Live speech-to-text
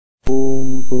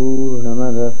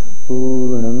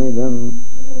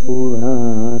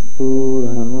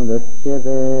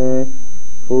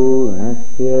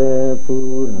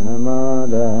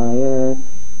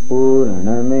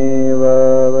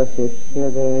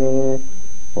विशिष्यते।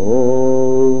 ॐ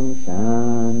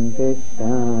शान्ति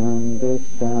शान्ति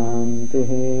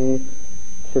शान्तिः।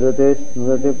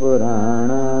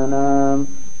 श्रुतिस्मृतिपुराणानाम्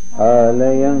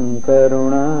आलयम्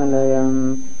करुणालयम्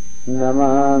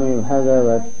नमामि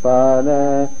भगवत्पाद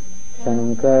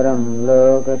शङ्करम्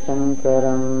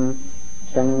लोकशङ्करम्।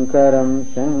 शङ्करम्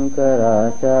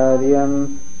शङ्कराचार्यम्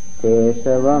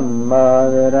केशवम्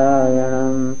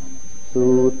बादरायणम्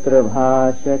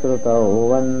सूत्रभाष्यकृतौ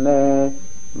वन्दे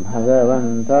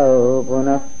भगवन्तौ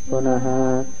पुनः पुनः।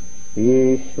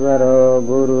 ईश्वरो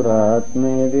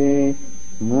गुरुरात्मेति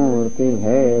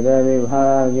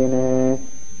मूर्तिभेदविभागिने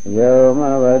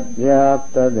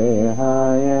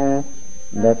व्योमवद्व्याप्तदेहाय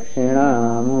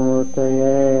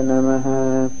दक्षिणामूर्तये नमः।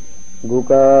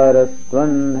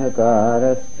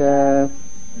 गुकारस्त्वन्धकारश्च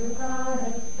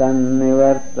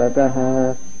तन्निवर्तकः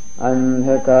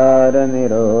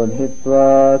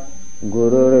अन्धकारनिरोधित्वात्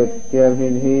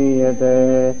गुरुरित्यभिधीयते।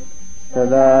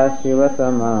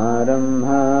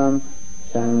 सदाशिवसमारम्भाम्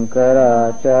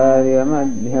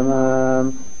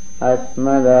शङ्कराचार्यमध्यमाम्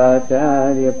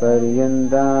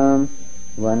अस्मदाचार्यपर्यन्ताम्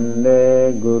वन्दे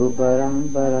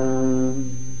गुरुपरम्पराम्।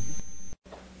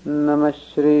 नमः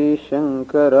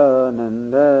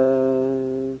श्रीशङ्करानन्द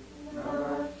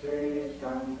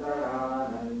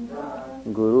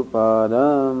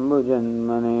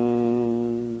गुरुपादाम्बुजन्मने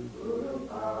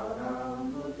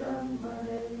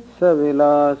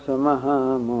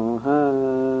सविलासमहामोह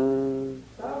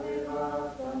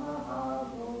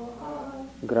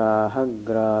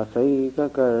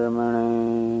ग्राहग्रासैककर्मणे।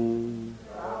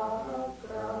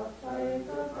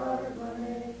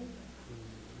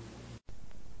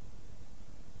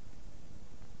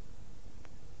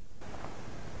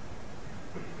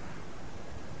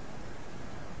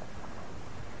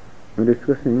 We're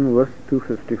discussing verse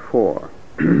 254.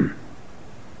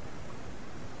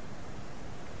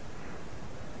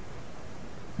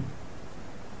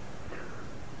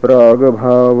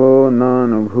 प्रागभावो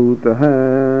नानुभूतः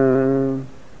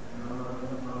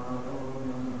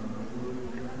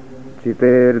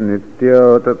चितेर्नित्यो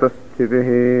ततस्थितिः।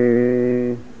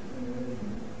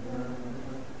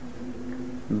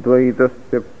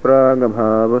 द्वैतस्य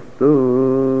प्रागभावस्तु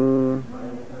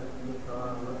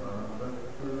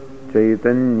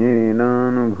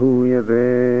चैतन्येनानुभूयते।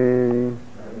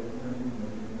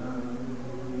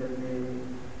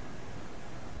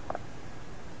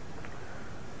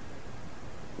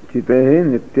 Chitehe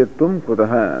nityatvam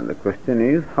kutaha. The question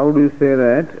is, how do you say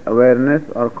that awareness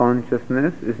or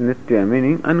consciousness is nitya,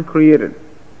 meaning uncreated?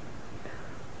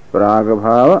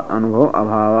 Pragabhava anubhav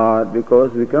abhava,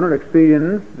 because we cannot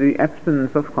experience the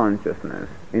absence of consciousness.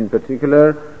 In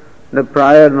particular, the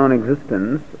prior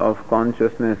non-existence of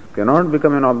consciousness cannot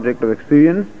become an object of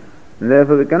experience, and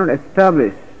therefore we cannot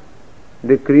establish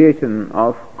the creation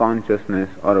of consciousness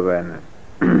or awareness.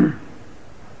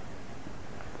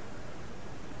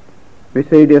 We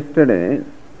said yesterday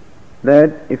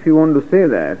that if you want to say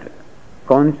that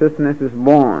consciousness is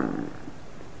born,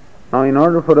 now in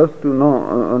order for us to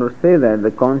know or say that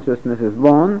the consciousness is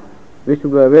born, we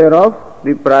should be aware of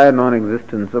the prior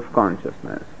non-existence of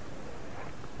consciousness.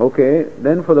 Okay,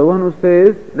 then for the one who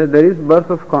says that there is birth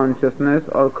of consciousness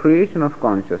or creation of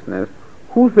consciousness,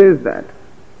 who says that?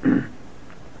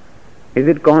 Is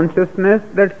it consciousness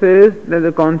that says that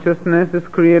the consciousness is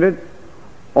created?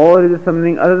 Or is it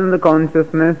something other than the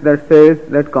consciousness that says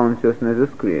that consciousness is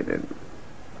created?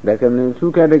 There can be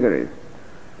two categories.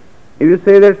 If you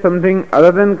say that something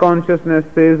other than consciousness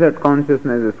says that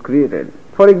consciousness is created,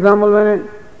 for example, when a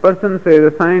person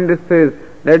says, a scientist says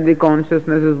that the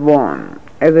consciousness is born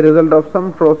as a result of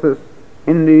some process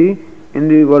in the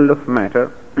world of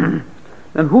matter,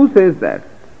 then who says that?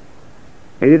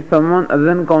 Is it someone other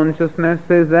than consciousness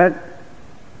says that?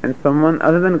 And someone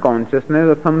other than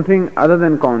consciousness or something other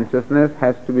than consciousness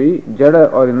has to be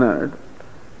jada or inert.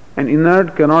 And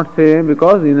inert cannot say,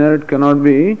 because inert cannot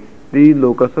be the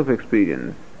locus of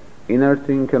experience. Inert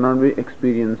thing cannot be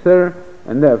experiencer,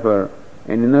 and therefore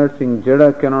an inert thing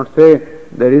jada cannot say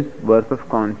there is birth of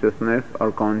consciousness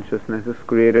or consciousness is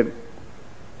created.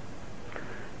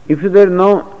 If there is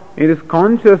no, it is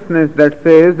consciousness that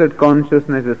says that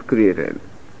consciousness is created.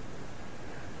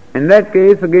 In that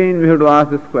case, again, we have to ask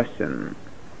this question.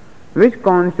 Which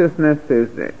consciousness says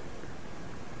that?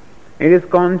 It is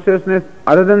consciousness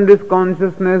other than this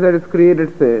consciousness that is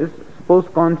created says. Suppose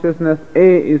consciousness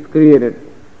A is created.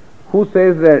 Who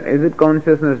says that? Is it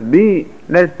consciousness B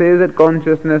that says that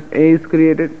consciousness A is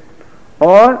created?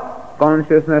 Or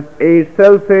consciousness A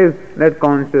itself says that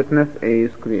consciousness A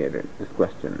is created? This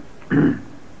question.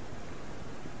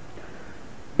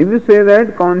 If you say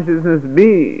that consciousness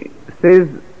B says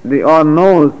or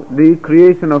knows the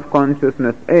creation of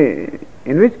consciousness A,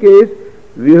 in which case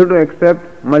we have to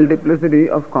accept multiplicity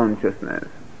of consciousness.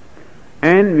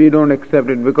 And we don't accept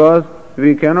it because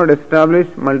we cannot establish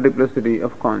multiplicity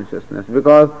of consciousness,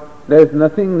 because there is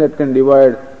nothing that can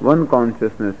divide one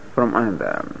consciousness from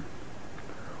another.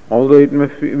 Although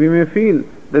we may feel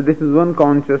that this is one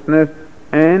consciousness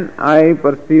and I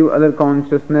perceive other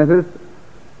consciousnesses,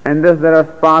 and thus there are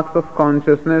sparks of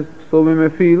consciousness, so we may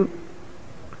feel.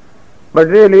 But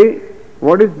really,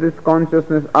 what is this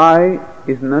consciousness I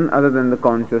is none other than the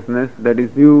consciousness that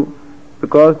is you,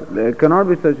 because there cannot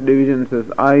be such divisions as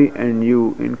I and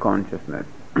you in consciousness.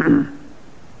 There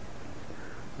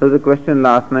was a question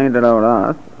last night that I would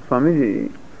ask,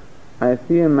 Swamiji, I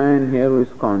see a man here who is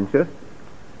conscious,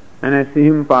 and I see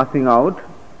him passing out.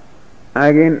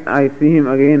 Again, I see him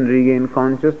again regain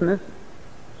consciousness.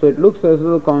 So it looks as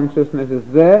though consciousness is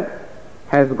there,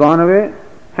 has gone away,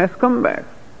 has come back.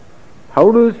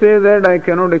 How do you say that I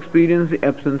cannot experience the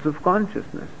absence of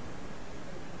consciousness?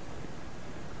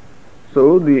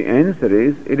 So the answer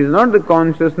is, it is not the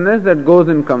consciousness that goes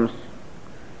and comes.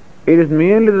 It is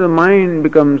merely the mind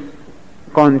becomes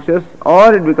conscious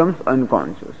or it becomes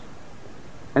unconscious.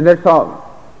 And that's all.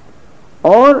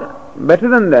 Or better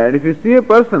than that, if you see a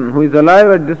person who is alive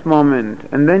at this moment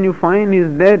and then you find he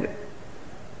is dead,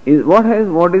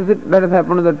 what is it that has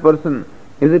happened to that person?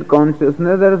 Is it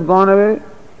consciousness that has gone away?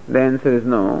 The answer is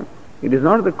no. It is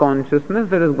not the consciousness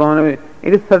that has gone away.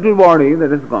 It is subtle body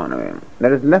that has gone away,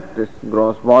 that has left this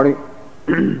gross body.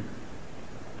 And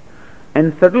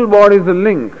subtle body is a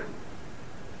link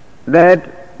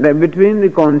that between the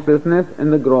consciousness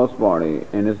and the gross body.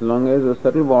 And as long as the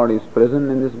subtle body is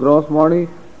present in this gross body,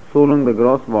 so long the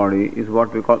gross body is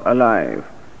what we call alive.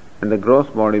 And the gross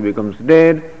body becomes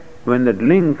dead when that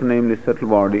link, namely subtle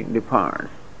body, departs.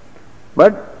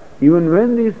 But even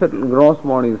when the subtle gross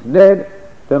body is dead,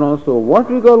 then also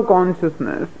what we call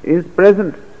consciousness is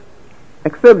present,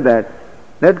 except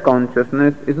that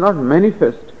consciousness is not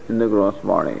manifest in the gross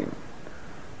body.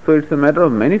 So it's a matter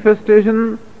of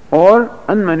manifestation or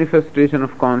unmanifestation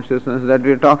of consciousness that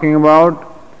we are talking about,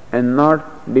 and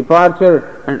not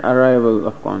departure and arrival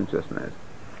of consciousness.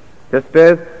 Just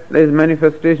as there is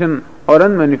manifestation or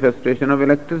unmanifestation of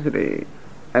electricity.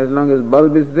 As long as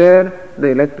bulb is there, the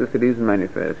electricity is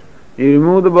manifest. You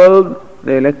remove the bulb,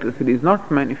 the electricity is not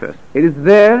manifest. It is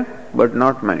there, but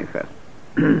not manifest.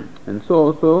 And so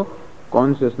also,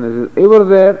 consciousness is ever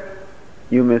there.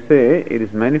 You may say it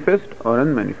is manifest or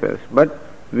unmanifest, but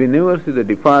we never see the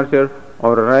departure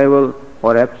or arrival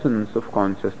or absence of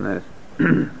consciousness.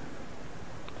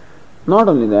 Not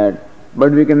only that,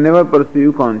 but we can never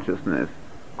perceive consciousness.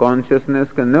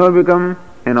 Consciousness can never become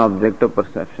an object of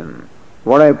perception.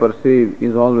 What I perceive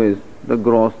is always the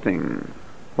gross thing.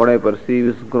 What I perceive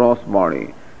is gross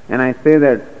body. And I say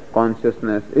that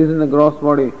consciousness is in the gross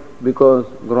body because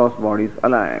gross body is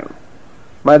alive.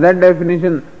 By that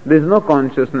definition, there is no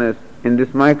consciousness in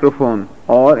this microphone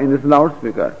or in this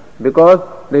loudspeaker, because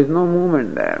there is no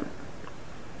movement there.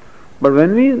 But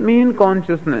when we mean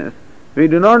consciousness, we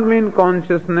do not mean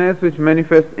consciousness which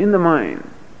manifests in the mind.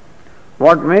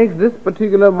 What makes this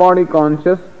particular body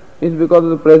conscious is because of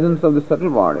the presence of the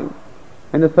subtle body.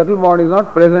 And the subtle body is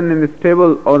not present in this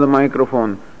table or the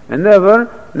microphone. And therefore,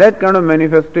 that kind of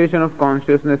manifestation of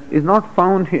consciousness is not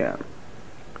found here.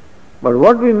 But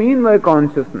what we mean by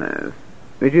consciousness,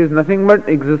 which is nothing but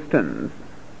existence,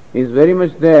 is very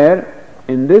much there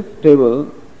in this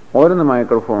table or in the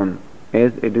microphone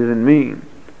as it is in me,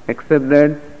 except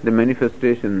that the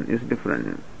manifestation is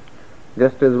different.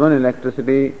 Just as one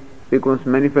electricity becomes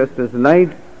manifest as light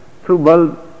through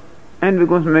bulb and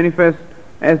becomes manifest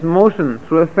as motion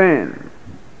through a fan.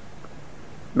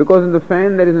 Because in the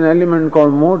fan there is an element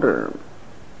called motor,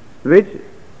 which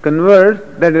converts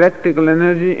that electrical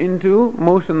energy into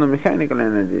motion or mechanical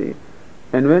energy.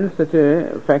 And when such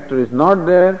a factor is not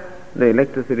there, the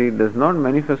electricity does not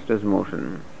manifest as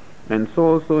motion. And so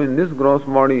also in this gross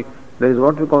body, there is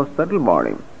what we call subtle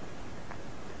body,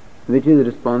 which is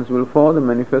responsible for the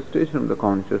manifestation of the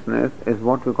consciousness as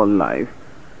what we call life.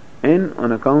 And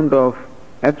on account of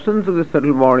absence of the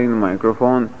subtle body in the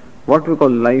microphone, what we call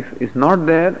life is not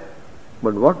there,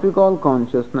 but what we call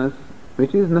consciousness,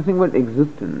 which is nothing but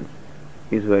existence,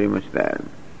 is very much there.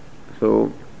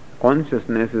 So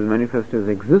consciousness is manifest as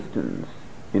existence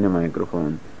in a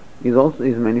microphone,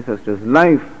 is manifest as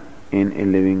life in a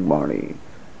living body.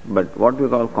 But what we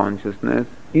call consciousness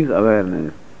is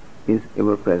awareness, is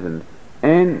ever present.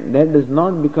 And that does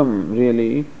not become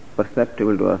really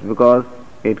perceptible to us because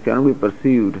it cannot be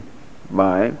perceived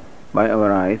by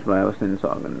our eyes, by our sense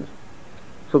organs.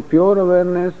 So pure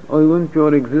awareness or even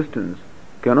pure existence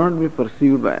cannot be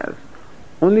perceived by us.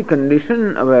 Only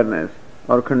conditioned awareness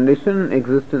or conditioned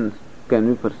existence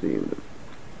can be perceived.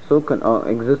 So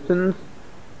existence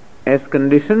as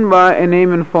conditioned by a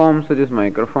name and form such as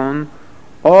microphone,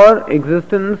 or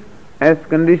existence as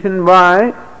conditioned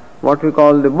by what we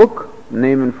call the book,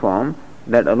 name and form,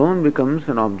 that alone becomes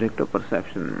an object of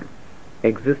perception.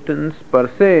 Existence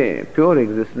per se, pure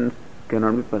existence,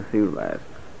 cannot be perceived by us.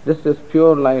 Just as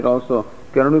pure light also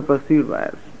cannot be perceived by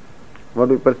us. What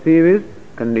we perceive is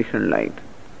conditioned light.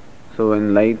 So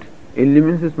when light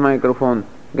illumines this microphone,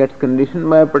 gets conditioned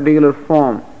by a particular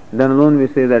form, then alone we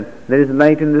say that there is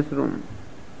light in this room.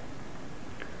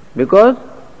 Because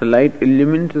the light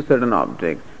illumines a certain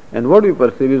object, and what we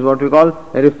perceive is what we call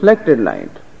a reflected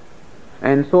light.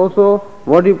 And so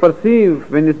what you perceive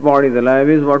when this body is alive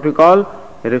is what we call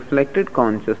a reflected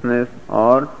consciousness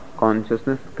or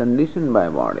consciousness conditioned by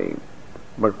body.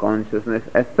 But consciousness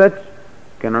as such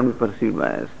cannot be perceived by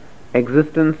us.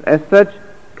 Existence as such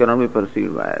cannot be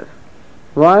perceived by us.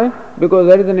 Why? Because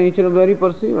that is the nature of the very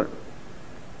perceiver.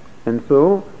 And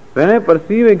so, when I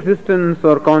perceive existence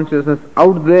or consciousness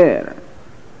out there,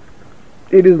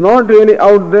 it is not really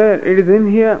out there, it is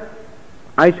in here.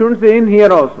 I shouldn't say in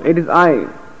here also, it is I.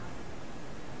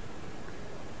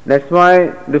 That's why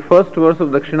the first verse of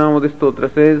Dakshinamurti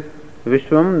Stotra says,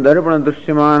 Vishwam darpana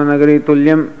drishyamana nagari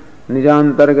tulyam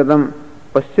nijantargatam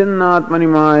paschannatmani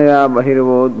maya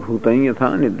bahirvod bhutan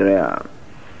yatha nidraya.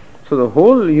 So the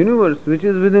whole universe which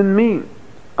is within me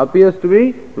appears to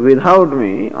be without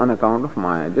me on account of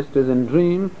Maya. Just as in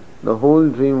dream, the whole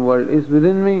dream world is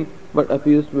within me but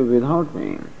appears to be without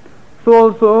me. So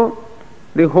also,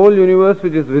 the whole universe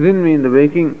which is within me in the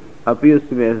waking appears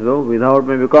to be as though without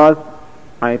me, because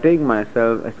I take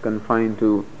myself as confined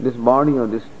to this body or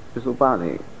this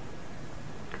upadhi.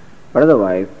 But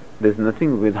otherwise, there is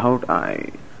nothing without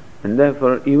I. And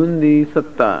therefore, even the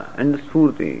satta and the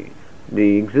spurti,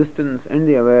 the existence and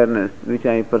the awareness which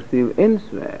I perceive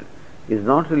elsewhere is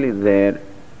not really there,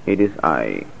 it is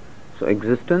I. So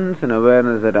existence and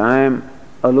awareness that I am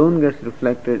alone gets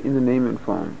reflected in the name and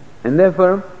form. And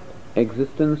therefore,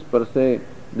 existence per se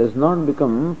does not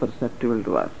become perceptible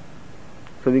to us.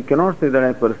 So we cannot say that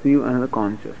I perceive another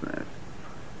consciousness.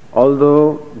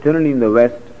 Although generally in the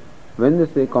West, when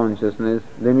they say consciousness,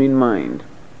 they mean mind.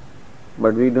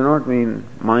 But we do not mean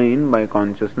mind by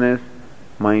consciousness.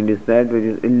 Mind is that which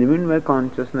is illumined by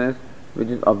consciousness, which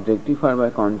is objectified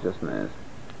by consciousness.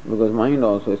 Because mind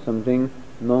also is something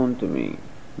known to me.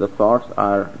 The thoughts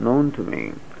are known to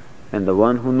me. And the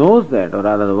one who knows that, or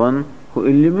rather the one who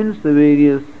illumines the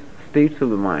various states of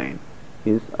the mind,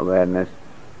 is awareness.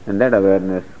 And that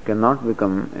awareness cannot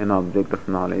become an object of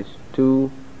knowledge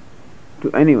to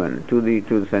anyone, to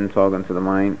the sense organs of the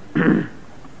mind.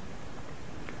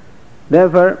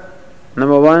 Therefore,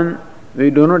 number one, we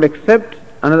do not accept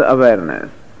another awareness,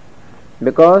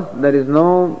 because there is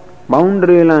no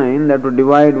boundary line that would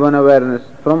divide one awareness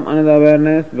from another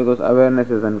awareness, because awareness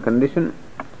is unconditioned.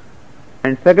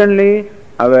 And secondly,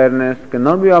 awareness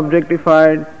cannot be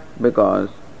objectified, because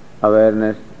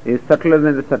awareness is subtler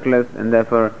than the subtlest, and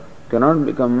therefore cannot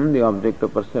become the object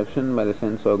of perception by the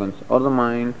sense organs or the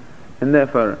mind. And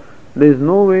therefore, there is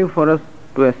no way for us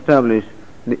to establish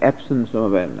the absence of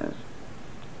awareness.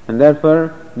 And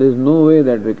therefore, there is no way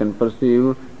that we can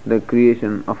perceive the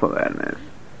creation of awareness.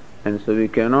 And so we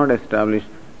cannot establish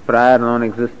prior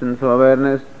non-existence of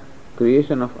awareness,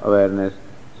 creation of awareness.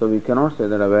 So we cannot say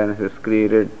that awareness is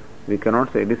created. We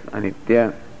cannot say it is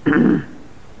anitya.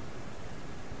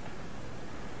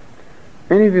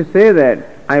 And if you say that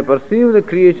I perceive the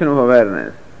creation of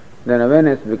awareness, then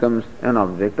awareness becomes an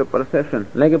object of perception,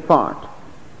 like a pot.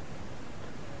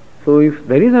 So if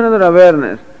there is another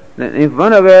awareness, then if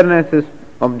one awareness is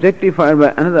objectified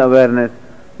by another awareness,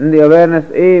 then the awareness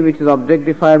A which is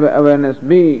objectified by awareness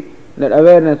B, that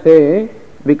awareness A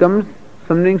becomes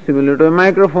something similar to a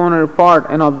microphone or a pot,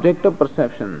 an object of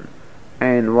perception.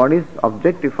 And what is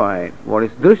objectified, what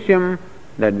is drishyam,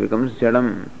 that becomes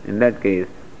jadam. In that case,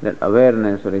 that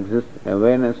awareness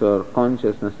or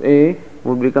consciousness A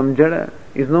would become jada,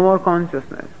 is no more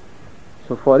consciousness.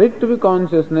 So for it to be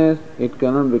consciousness, it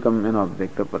cannot become an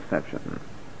object of perception.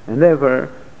 And therefore,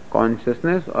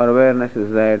 consciousness or awareness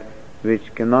is that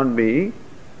which cannot be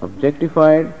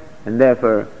objectified, and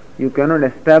therefore you cannot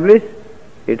establish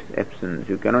its absence,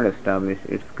 you cannot establish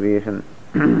its creation.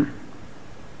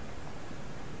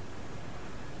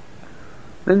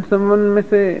 Then someone may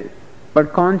say,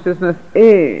 but consciousness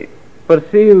A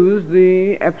perceives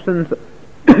the absence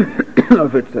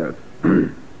of itself.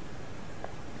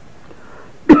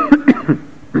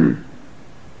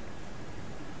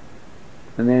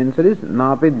 And the answer is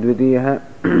napi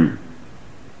dvitiya.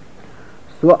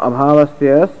 Swa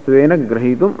abhavasya svena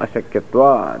grahitum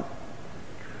ashakyatvad.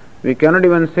 We cannot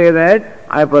even say that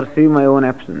I perceive my own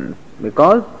absence,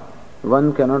 because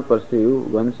one cannot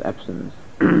perceive one's absence.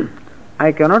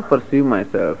 I cannot perceive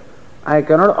myself. I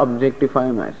cannot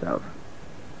objectify myself,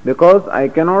 because I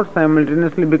cannot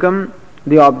simultaneously become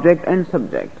the object and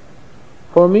subject.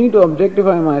 For me to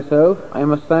objectify myself, I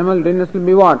must simultaneously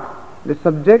be what? The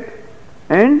subject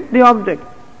and the object.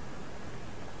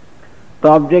 The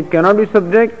object cannot be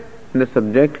subject, the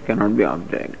subject cannot be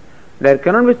object. There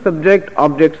cannot be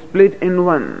subject-object split in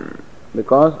one,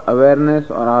 because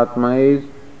awareness or Atma is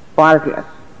partless.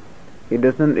 It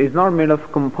is not made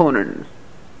of components.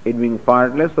 It being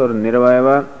partless or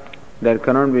nirvayava, there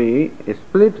cannot be a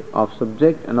split of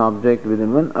subject and object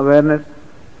within one awareness,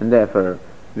 and therefore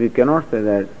we cannot say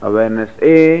that awareness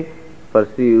A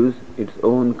perceives its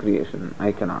own creation.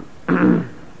 I cannot.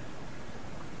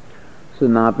 So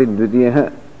napi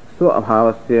dvitiyaha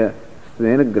swa-abhavasya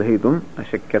svena grahitum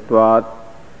ashakyatvat.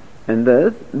 And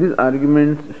thus these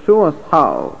arguments show us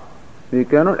how we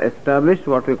cannot establish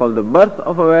what we call the birth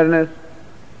of awareness,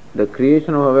 the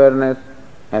creation of awareness,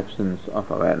 absence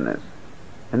of awareness.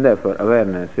 And therefore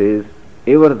awareness is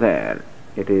ever there.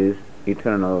 It is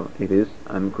eternal. It is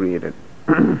uncreated.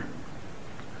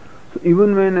 So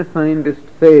even when a scientist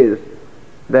says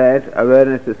that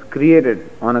awareness is created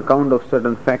on account of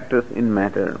certain factors in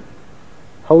matter,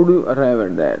 how do you arrive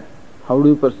at that? How do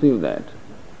you perceive that?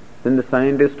 Then the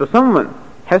scientist or someone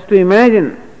has to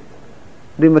imagine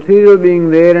the material being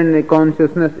there and the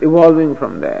consciousness evolving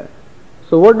from there.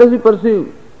 So what does he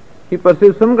perceive? He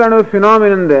perceives some kind of a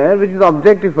phenomenon there which is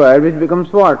objectified, which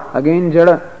becomes what? Again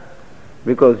jada.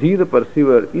 Because he, the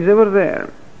perceiver, is ever there.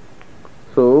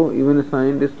 So even a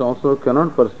scientist also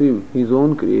cannot perceive his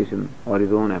own creation or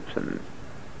his own absence.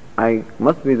 I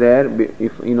must be there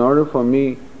if in order for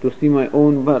me to see my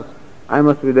own birth, I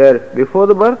must be there before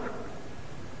the birth.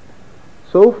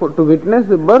 So to witness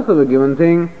the birth of a given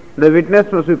thing, the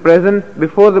witness must be present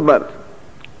before the birth.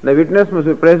 The witness must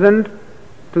be present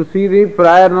to see the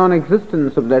prior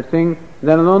non-existence of that thing,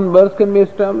 then a non-birth can be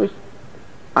established.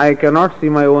 I cannot see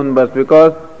my own birth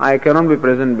because I cannot be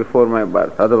present before my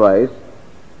birth. Otherwise,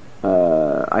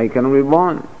 I cannot be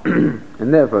born.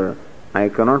 And therefore, I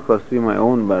cannot perceive my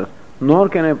own birth, nor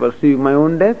can I perceive my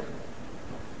own death.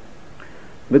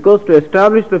 Because to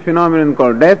establish the phenomenon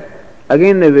called death,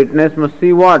 again the witness must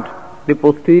see what? The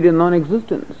posterior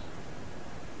non-existence.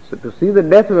 So to see the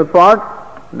death of a part,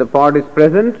 the part is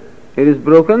present, it is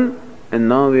broken, and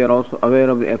now we are also aware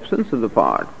of the absence of the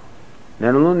part.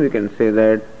 Then alone we can say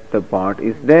that the part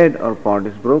is dead or part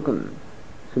is broken.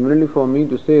 Similarly, for me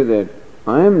to say that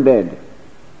I am dead,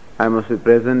 I must be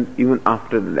present even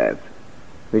after the death,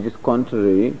 which is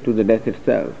contrary to the death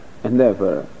itself. And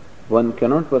therefore, one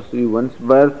cannot perceive one's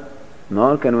birth,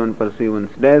 nor can one perceive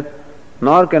one's death,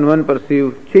 nor can one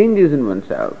perceive changes in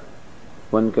oneself.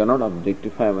 One cannot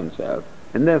objectify oneself.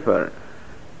 And therefore,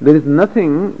 there is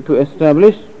nothing to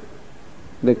establish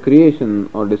the creation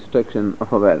or destruction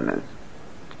of awareness.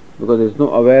 Because there is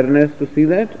no awareness to see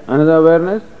that, another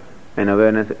awareness, and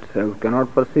awareness itself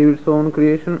cannot perceive its own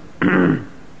creation.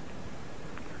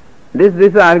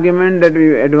 This argument that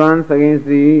we advance against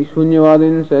the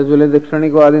Shunyavadins as well as the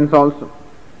Kshanikvadins also.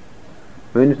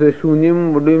 When you say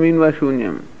Shunyam, what do you mean by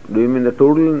Shunyam? Do you mean the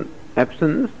total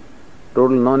absence,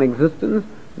 total non-existence?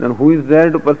 Then who is there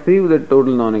to perceive that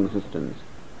total non-existence?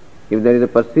 If there is a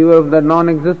perceiver of that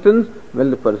non-existence, well,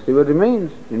 the perceiver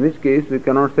remains, in which case we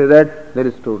cannot say that there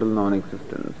is total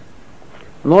non-existence.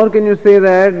 Nor can you say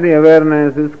that the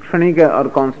awareness is kshanika or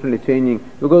constantly changing,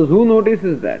 because who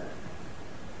notices that?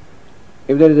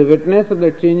 If there is a witness of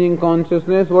that changing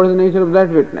consciousness, what is the nature of that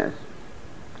witness?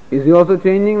 Is he also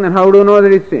changing? Then how do you know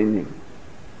that he is changing?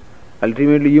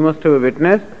 Ultimately, you must have a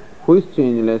witness who is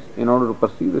changeless in order to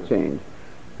perceive the change.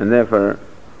 And therefore,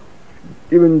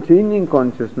 even changing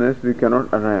consciousness we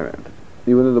cannot arrive at.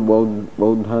 Even though the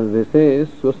Bauddhas, they say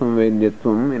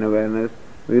swasamvedyatvam in awareness,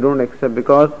 we don't accept,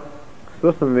 because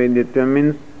swasamvedyatvam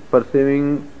means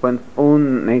perceiving one's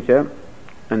own nature,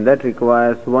 and that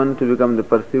requires one to become the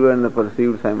perceiver and the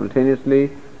perceived simultaneously,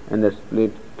 and that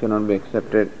split cannot be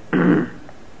accepted.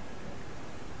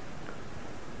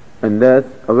 And thus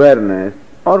awareness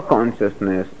or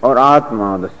consciousness or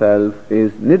Atma, the self,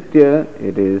 is nitya,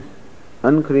 it is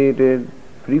uncreated,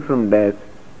 free from death,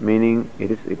 meaning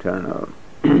it is eternal.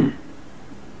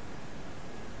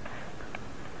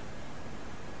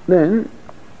 Then,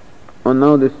 on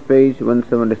now this page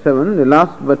 177, the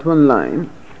last but one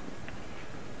line,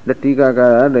 the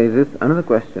Tikakara raises another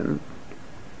question.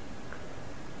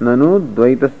 Nanu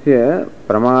dvaitasya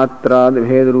pramatrad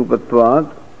bheda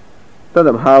rupatvat तद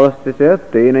अभावस्य च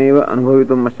तेनैव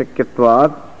अनुभवितुम्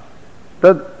अशक्यत्वात्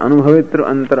तद अनुभवितृ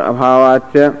अंतर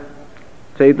अभावाच्च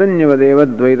चैतन्यवदेव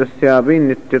द्वैतस्यापि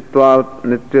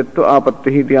नित्यत्व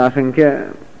आपत्तिः इति आशंक्य.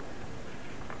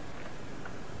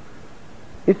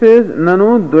 He says,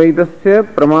 nanu dvaitasya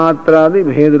pramatradi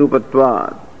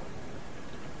bhedrupatvat.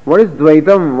 What is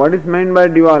dvaitam? What is meant by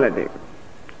duality?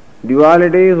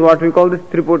 Duality is what we call this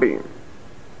triputi.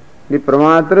 The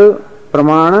pramatra,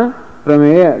 pramana,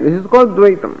 prameya. This is called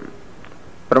dvaitam.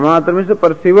 Pramatra means the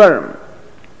perceiver.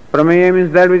 Prameya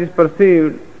means that which is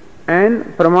perceived. And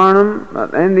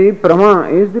pramanam, and the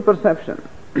prama is the perception.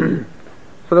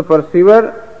 So the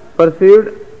perceiver, perceived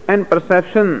and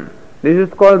perception, this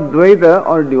is called dvaita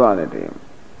or duality.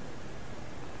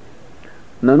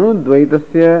 Nanu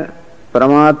dvaitasya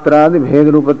pramatradi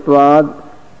bhedrupatvad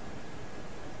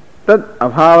tad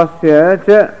abhavasya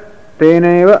cha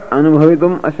tenaiva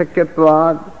anubhavitum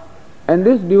ashakyatvad. And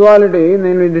this duality,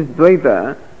 namely this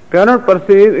dvaita, cannot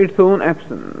perceive its own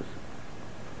absence.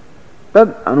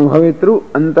 Tad anubhavitru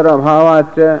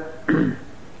antarabhavacha.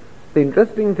 The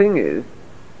interesting thing is,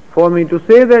 for me to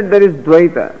say that there is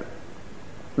dvaita,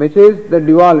 which is the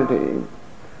duality,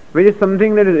 which is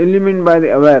something that is illumined by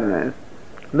the awareness,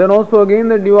 then also again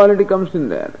the duality comes in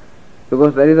there.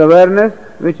 Because there is awareness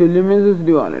which illumines this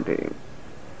duality.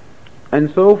 And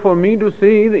so for me to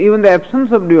see even the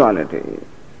absence of duality,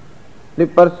 the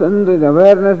person, the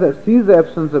awareness that sees the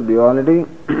absence of duality,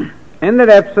 and that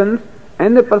absence,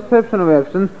 and the perception of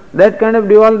absence, that kind of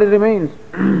duality remains.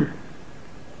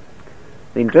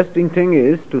 The interesting thing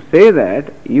is to say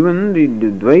that even the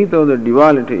dvaita or the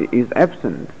duality is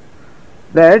absent.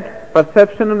 That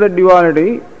perception of the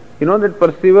duality, that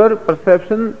perceiver,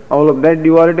 perception, all of that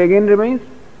duality again remains.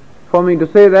 For me to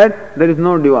say that there is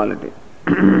no duality.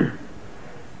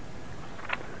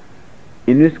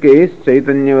 In this case,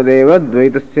 Chaitanyavadeva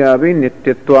Dvaitasyapi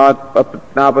Nityatvat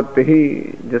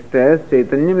Apattihi. Just as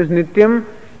Chaitanyam is Nityam,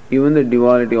 even the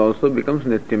duality also becomes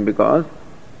Nityam, because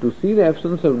to see the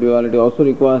absence of duality also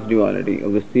requires duality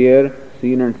of the seer,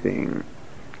 seen and seeing.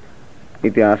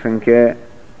 Iti ashankya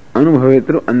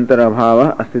anubhavitru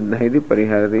antarabhava asiddha iti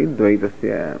pariharati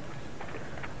dvaitasya.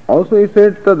 Also he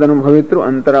said tad anubhavitru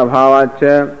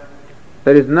antarabhavacha.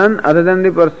 There is none other than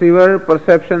the perceiver,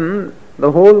 perception.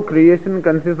 The whole creation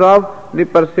consists of the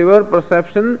perceiver,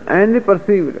 perception and the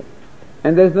perceived.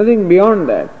 And there is nothing beyond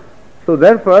that. So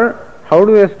therefore, how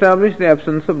do we establish the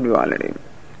absence of duality?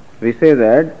 We say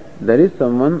that there is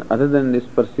someone other than this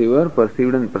perceiver,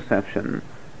 perceived and perception.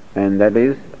 And that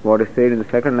is what is said in the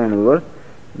second line of the verse.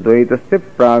 Dvaitasya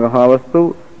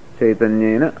pragabhavastu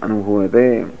chaitanyena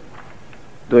anubhuvate.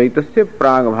 Dvaitasya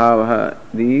pragabhavaha.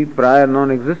 The prior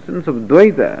non-existence of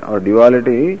dvaita or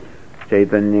duality,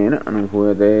 chaitanyena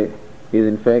anubhuvate, is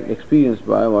in fact experienced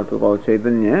by what we call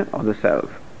chaitanya or the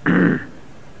self.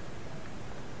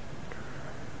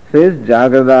 Says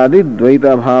Jagradadi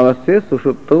Dvaita Bhavasya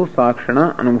Sushupto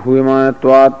Sakshana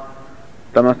Anubhuyamanatvat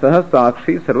Tamasaha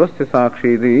Sakshi Sarvasya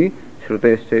Sakshiti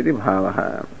Shruteshcheti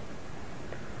Bhavaha.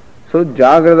 So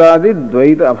Jagradadi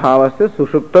Dvaita Abhavasya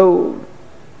Sushupto.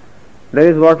 That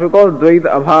is what we call Dvaita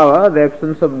Abhava, the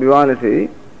absence of duality,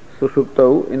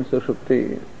 Sushupto in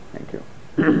Sushupti. Thank you.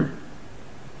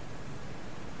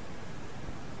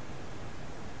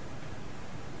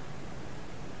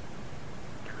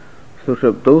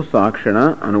 Sushupto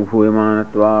Sakshana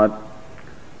Anubhuyamanatvat.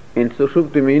 In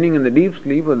Sushupti, meaning in the deep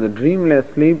sleep or the dreamless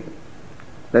sleep,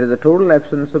 there is a total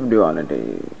absence of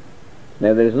duality.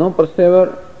 There is no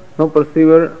perceiver, no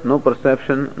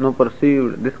perception, no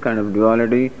perceived. This kind of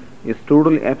duality is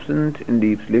totally absent in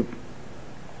deep sleep.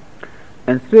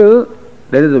 And still,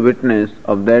 there is a witness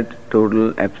of that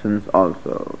total absence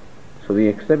also. So we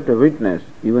accept a witness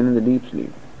even in the deep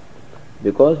sleep.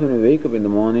 Because when we wake up in the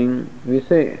morning, we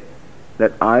say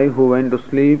that I who went to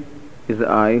sleep is the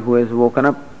I who has woken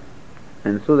up.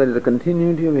 And so there is a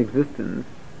continuity of existence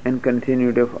and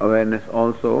continuity of awareness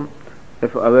also.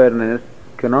 If awareness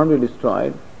cannot be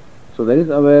destroyed, so there is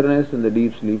awareness in the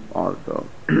deep sleep also.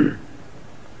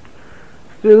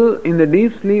 Still, in the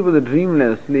deep sleep or the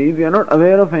dreamless sleep, we are not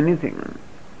aware of anything.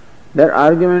 Their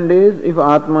argument is, if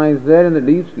Atma is there in the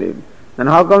deep sleep, then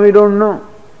how come we don't know?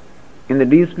 In the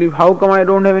deep sleep, how come I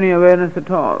don't have any awareness at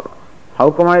all? How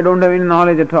come I don't have any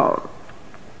knowledge at all?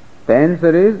 The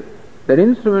answer is, that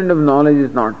instrument of knowledge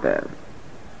is not there.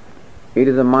 It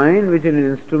is a mind which is an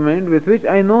instrument with which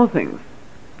I know things.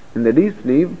 In the deep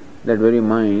sleep, that very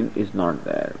mind is not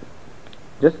there.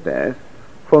 Just as,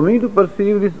 for me to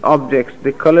perceive these objects,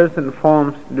 the colors and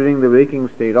forms during the waking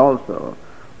state also,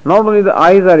 not only the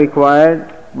eyes are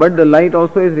required, but the light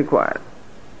also is required.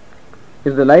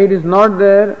 If the light is not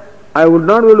there, I would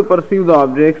not be able to perceive the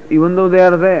objects even though they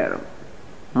are there.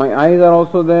 My eyes are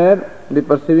also there, the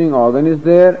perceiving organ is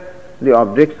there, the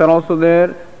objects are also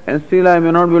there, and still I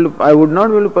would not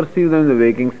be able to perceive them in the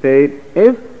waking state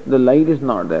if the light is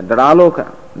not there. That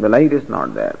aloka, the light is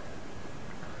not there.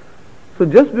 So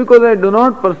just because I do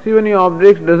not perceive any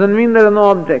objects doesn't mean there are no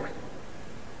objects.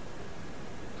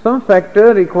 Some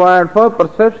factor required for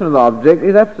perception of the object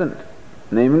is absent,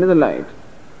 namely the light.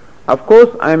 Of course,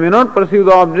 I may not perceive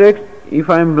the object if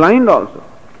I am blind also.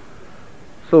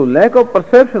 So lack of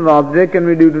perception of the object can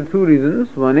be due to two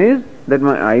reasons. One is that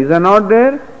my eyes are not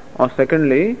there, or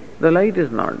secondly, the light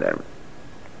is not there.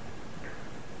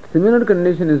 Similar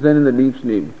condition is there in the deep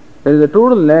sleep. There is a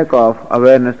total lack of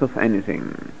awareness of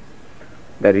anything.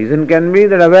 The reason can be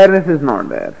that awareness is not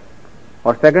there.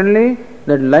 Or secondly,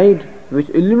 that light which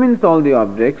illumines all the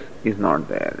objects is not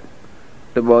there.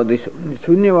 The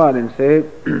Shunyavadins say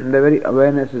the very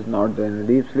awareness is not there in the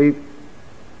deep sleep,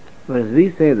 whereas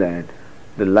we say that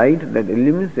the light that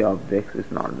illumines the objects is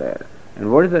not there.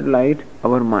 And what is that light?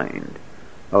 Our mind.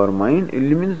 Our mind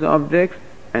illumines the objects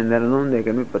and then alone they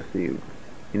can be perceived.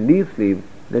 In deep sleep,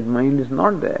 that mind is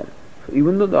not there. So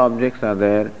even though the objects are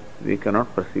there, we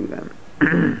cannot perceive them.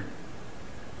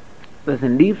 Thus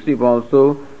in deep sleep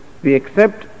also, we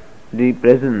accept the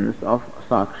presence of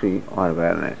Sakshi or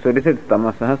awareness. So it is said,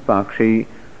 Tamasah Sakshi,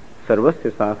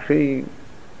 Sarvasya Sakshi.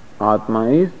 Atma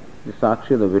is the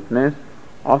Sakshi, the witness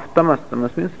of Tamas.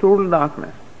 Tamas means total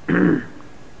darkness.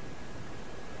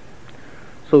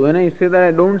 So when I say that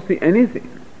I don't see anything,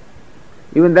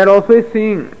 even that also is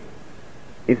seeing.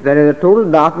 If there is a total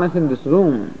darkness in this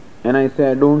room and I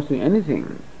say I don't see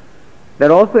anything, that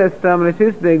also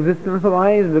establishes the existence of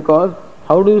eyes, because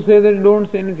how do you say that you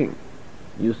don't see anything?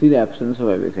 You see the absence of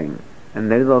everything,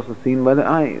 and that is also seen by the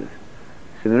eyes.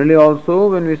 Similarly also,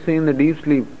 when we say in the deep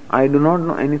sleep, I do not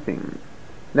know anything,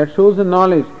 that shows the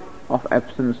knowledge of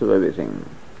absence of everything,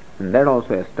 and that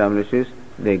also establishes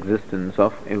the existence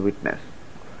of a witness.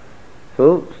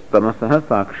 So, Tamasah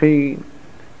Sakshi,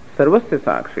 Sarvasya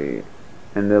Sakshi,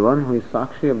 and the one who is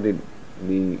Sakshi of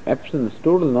the absence,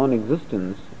 total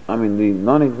non-existence, the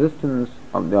non-existence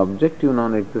of the objective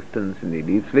non-existence in the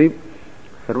deep sleep,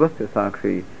 Sarvasya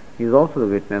Sakshi, he is also the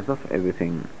witness of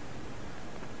everything.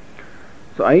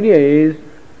 So idea is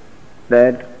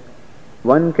that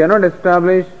one cannot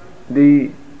establish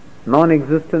the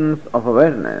non-existence of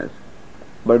awareness,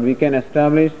 but we can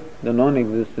establish the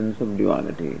non-existence of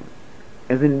duality,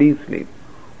 as in deep sleep,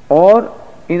 or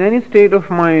in any state of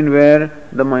mind where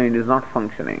the mind is not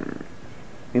functioning.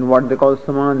 In what they call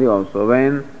samadhi also,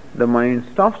 when the mind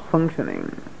stops functioning,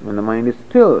 when the mind is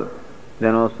still,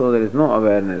 then also there is no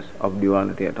awareness of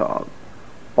duality at all.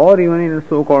 Or even in a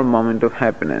so-called moment of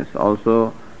happiness,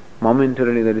 also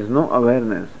momentarily there is no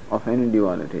awareness of any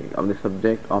duality, of the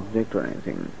subject, object or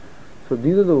anything. So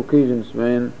these are the occasions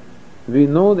when we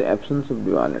know the absence of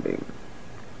duality.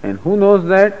 And who knows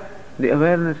that? The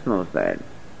awareness knows that.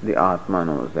 The Atma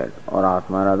knows that. Or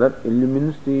Atma rather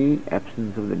illumines the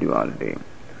absence of the duality.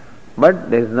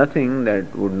 But there is nothing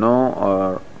that would know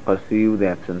or perceive the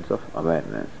absence of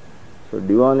awareness. So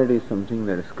duality is something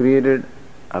that is created,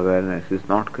 awareness is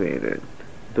not created.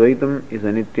 Dvaitam is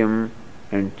anityam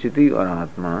and Chiti or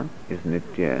Atma is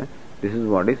nitya. This is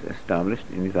what is established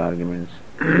in these arguments.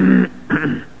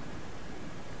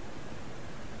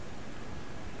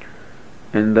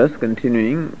 And thus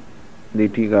continuing, the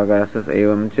Tikakara says,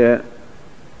 Evam cha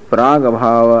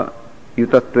pragabhava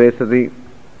yutatve sati.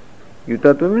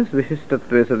 Yutatva means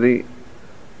vishistatve sati.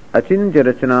 Achintya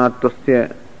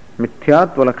rachanattvasya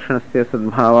mithyatva lakshanasya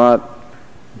sadbhavat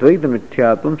dvaita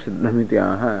mithyatvam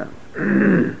siddhamityaha.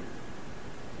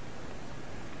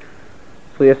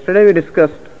 So yesterday we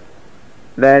discussed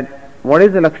that what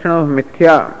is the lakshana of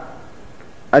mithya?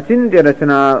 Achintya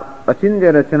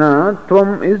rachana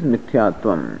tvam is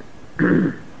mithyatvam.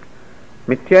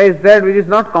 Mithya is that which is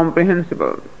not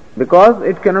comprehensible, because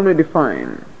it cannot be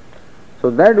defined. So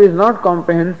that which is not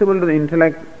comprehensible to the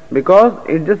intellect, because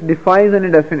it just defies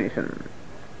any definition.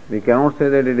 We cannot say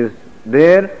that it is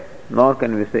there, nor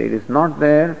can we say it is not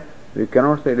there. We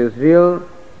cannot say it is real,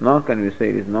 nor can we say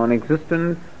it is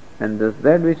non-existent. And thus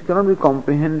that which cannot be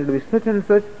comprehended with such and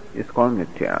such is called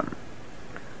mithya.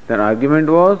 Their argument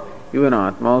was, even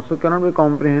Atma also cannot be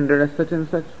comprehended as such and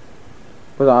such.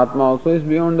 Because Atma also is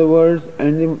beyond the words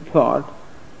and the thought,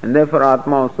 and therefore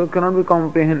Atma also cannot be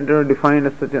comprehended or defined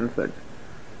as such and such.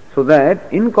 So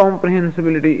that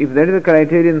incomprehensibility, if that is a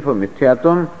criterion for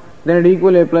mithyatvam, then it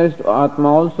equally applies to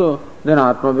Atma also. Then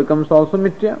Atma becomes also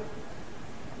mithya.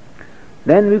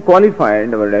 Then we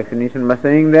qualified our definition by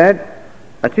saying that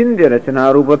achintya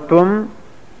rachana rupatvam,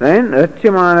 then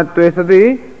rachyamanatve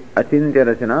sati achintya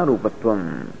rachana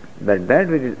rupatvam. That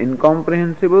which is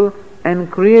incomprehensible and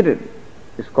created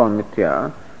is called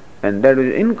mithya, and that which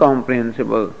is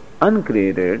incomprehensible,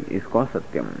 uncreated, is called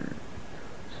satyam.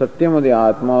 Satyam of the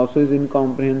Atma also is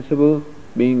incomprehensible,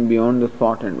 being beyond the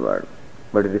thought and word,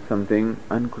 but it is something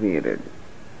uncreated.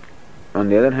 On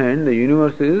the other hand, the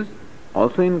universe is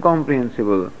also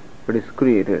incomprehensible, but is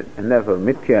created, and therefore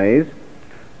mithya is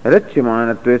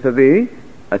rachyamanatve sati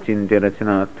achintya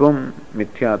rachanatvam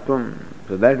mithyatvam.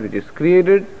 So that which is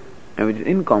created and which is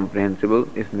incomprehensible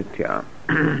is mithya.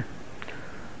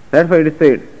 Therefore it is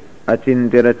said,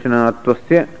 achintya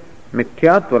rachanatvasya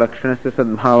mithyatva lakshanasya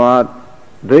sadbhavat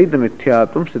dvaita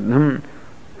mithyatvam siddham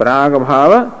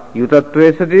pragabhava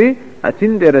yutatve sati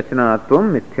achintya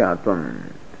rachanatvam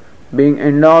mithyatvam. Being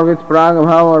endowed with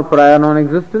pragabhava or prior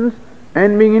non-existence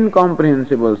and being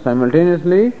incomprehensible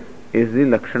simultaneously is the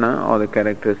lakshana or the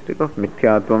characteristic of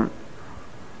mithyatvam.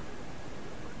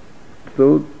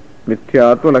 So,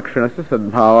 mithyatva lakshanasya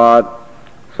sadbhavat.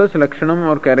 Such lakshanam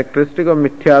or characteristic of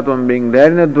mithyatvam being there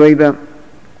in the dvaita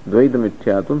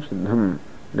mithyatvam siddham.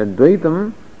 The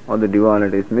dvaitam or the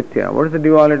duality is mithya. What is the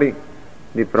duality?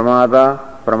 The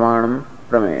pramada, pramanam,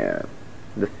 prameya.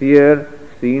 The seer,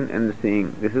 seen and the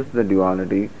seeing. This is the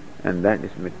duality, and that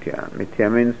is mithya. Mithya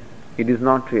means it is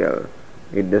not real.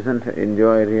 It doesn't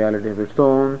enjoy a reality of its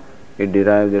own. It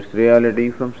derives its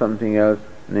reality from something else,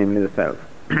 namely the self.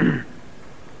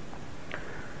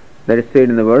 That is said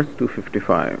in the verse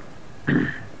 255.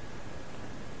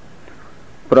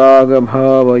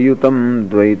 Pragabhavayutam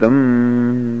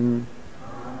dvaitam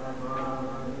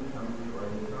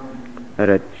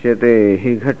rachyate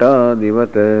hi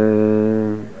ghatadivat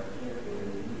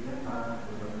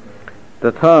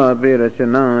tathapi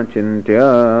rachana chintya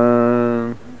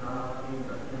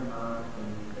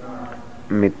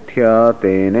mithya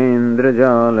tenendra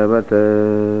jalavat.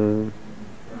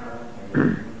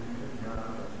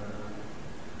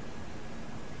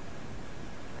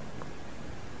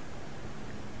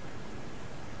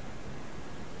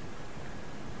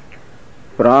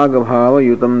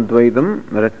 Pragabhavayutam dvaitam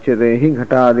rachyate hi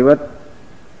ghatadivat.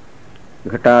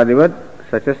 Ghatadivat,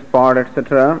 such as pot,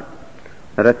 etc.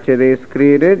 Rachyate is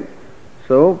created.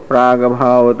 So,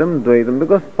 pragabhavatam dvaitam,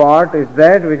 because pot is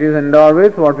that which is endowed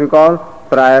with what we call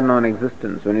prior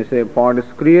non-existence. When you say pot is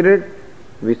created,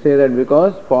 we say that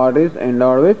because pot is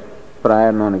endowed with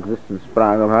prior non-existence,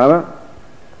 pragabhava.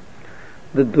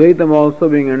 The dvaitam also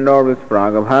being endowed with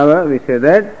pragabhava, we say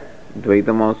that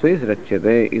dvaitam also is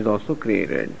rachyate, is also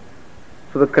created.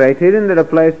 So the criterion that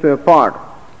applies to a pot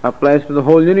applies to the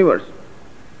whole universe.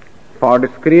 Pot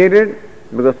is created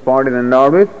because pot is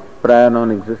endowed with prior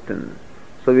non-existence.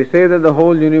 So we say that the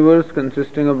whole universe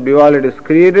consisting of duality is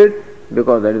created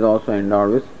because that is also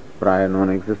endowed with prior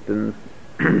non-existence.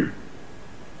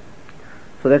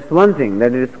 So that's one thing,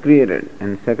 that it is created.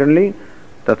 And secondly,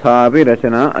 tathapi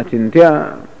rachana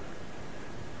achintya.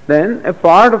 Then a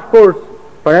part, of course,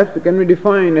 perhaps it can be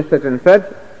defined as such and such,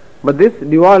 but this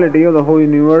duality of the whole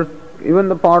universe, even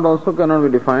the part also cannot be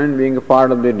defined, being a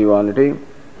part of the duality.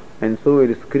 And so it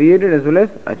is created as well as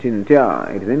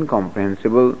achintya, it is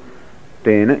incomprehensible.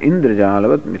 Tena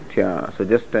indrajalavat mithya. So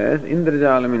just as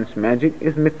indrajala means magic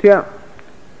is mithya,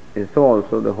 so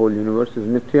also the whole universe is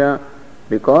mithya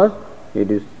because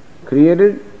it is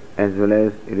created as well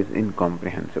as it is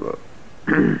incomprehensible.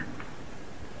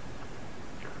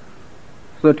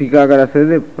 So Tikakara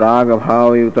says,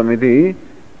 Pragabhavayutam iti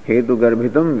hetu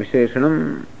garbhitam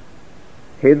visheshanam.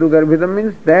 Hetu garbhitam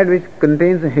means that which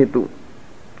contains a hetu.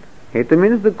 Hetu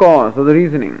means the cause or the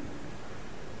reasoning.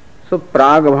 So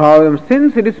pragabhavayam,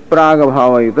 since it is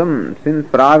pragabhavayutam, since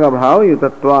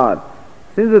pragabhavayutatvat,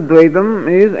 since the dvaitam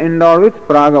is endowed with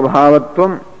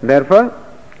pragabhavatvam, therefore,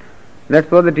 that's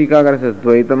what the Tikakara says,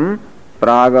 dvaitam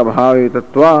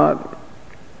pragabhavayutatvat.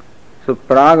 So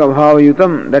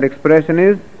pragabhavayutam, that expression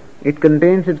is, it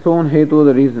contains its own hetu,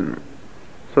 the reason.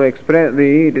 So it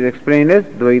is explained as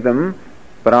dvaitam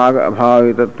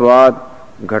pragabhavayutatvat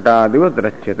ghatadivat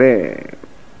rachyate.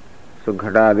 So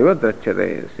ghatadivat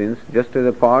rachyate, since just as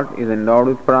a pot is endowed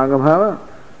with pragabhava,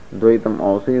 dvaitam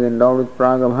also is endowed with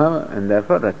pragabhava, and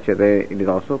therefore rachyate, it is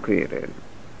also created.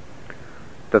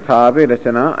 Tathapi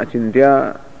rachana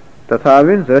achintya. Tatha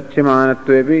means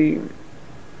rachyamanatvepi.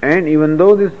 And even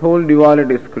though this whole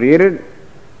duality is created,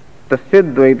 tasya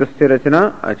dvaitasya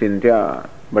rachana achintya,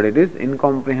 but it is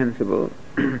incomprehensible.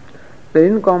 The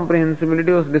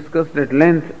incomprehensibility was discussed at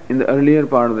length in the earlier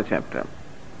part of the chapter.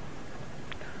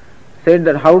 Said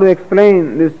that how to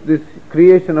explain this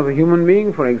creation of a human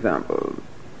being, for example,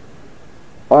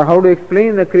 or how to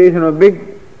explain the creation of a big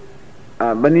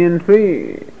banyan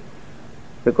tree.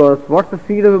 Because what's the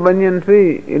seed of a banyan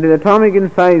tree? It is atomic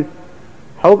in size.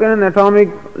 How can an atomic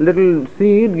little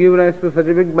seed give rise to such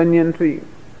a big banyan tree?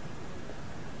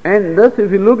 And thus,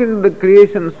 if you look into the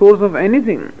creation source of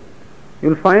anything,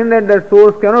 you'll find that that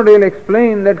source cannot really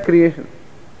explain that creation.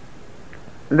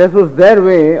 This was their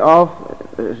way of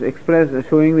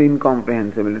showing the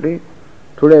incomprehensibility.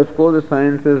 Today, of course, the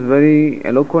science has very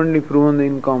eloquently proven the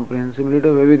incomprehensibility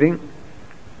of everything,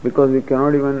 because we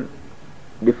cannot even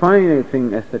define a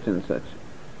thing as such and such.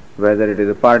 Whether it is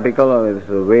a particle, or whether it is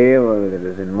a wave, or whether it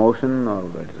is in motion, or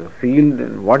whether it is a field,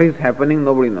 and what is happening,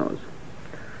 nobody knows.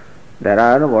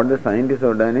 What the scientists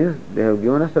have done is, they have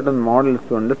given us certain models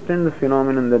to understand the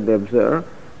phenomenon that they observe,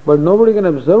 but nobody can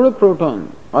observe a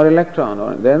proton or electron,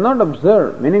 or they are not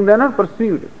observed, meaning they are not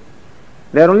perceived.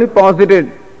 They are only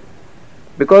posited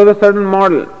because of a certain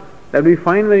model that we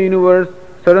find in the universe,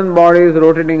 certain bodies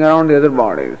rotating around the other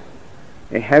bodies.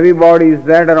 A heavy body is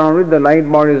that around which the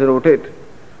light bodies rotate.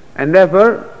 And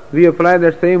therefore, we apply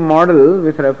that same model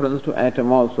with reference to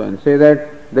atom also, and say that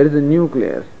there is a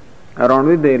nucleus around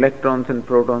which the electrons and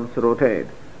protons rotate.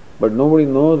 But nobody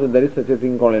knows that there is such a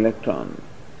thing called electron,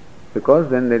 because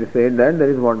then they said that there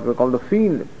is what we call the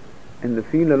field, and the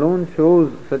field alone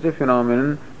shows such a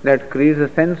phenomenon that creates a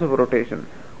sense of rotation.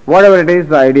 Whatever it is,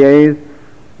 the idea is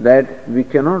that we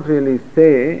cannot really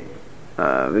say,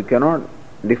 we cannot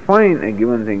define a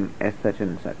given thing as such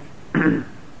and such.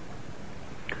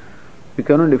 We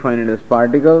cannot define it as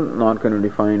particle, nor can we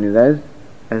define it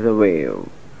as a wave.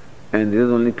 And there is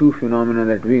only two phenomena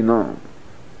that we know.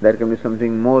 There can be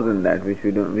something more than that which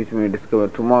we may discover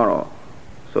tomorrow.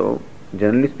 So,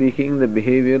 generally speaking, the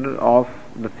behavior of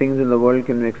the things in the world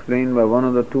can be explained by one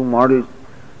of the two models.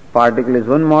 Particle is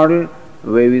one model,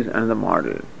 wave is another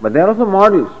model. But there are also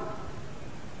models.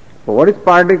 But what is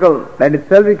particle? That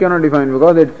itself we cannot define,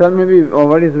 because itself may be, or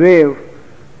what is wave.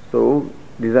 So,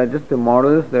 these are just the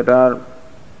models that are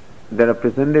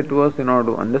presented to us in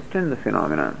order to understand the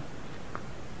phenomenon.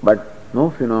 But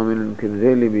no phenomenon can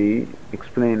really be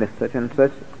explained as such and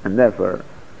such, and therefore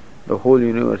the whole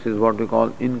universe is what we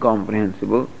call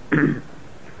incomprehensible.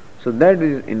 So that which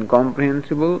is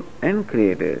incomprehensible and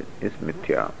created is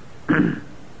mithya.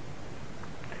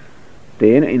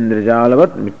 Tena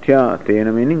indrajalavat mithya,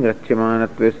 tena meaning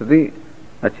rachyamanatve sati,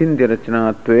 achintya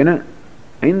rachanatvena,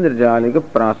 indrajalika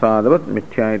prasadavat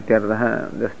mithya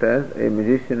ityartha. Just as a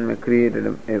magician may create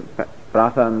a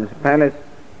prasad, means palace,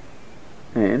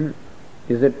 and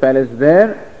is that palace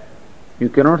there? You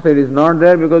cannot say it is not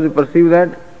there because you perceive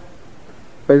that.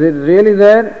 But is it really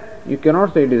there? You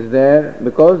cannot say it is there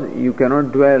because you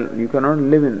cannot dwell, you cannot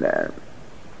live in there.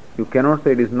 You cannot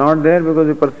say it is not there because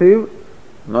you perceive,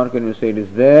 nor can you say it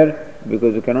is there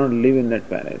because you cannot live in that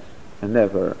palace. And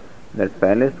therefore, that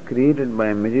palace created by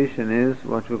a magician is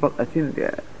what we call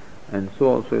achintya. And so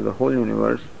also is the whole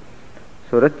universe.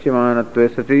 So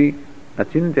rachyamanatve sati,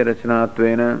 achintya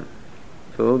rachanatvena.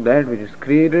 So that which is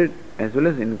created as well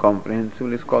as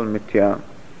incomprehensible is called mithya.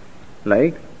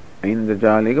 Like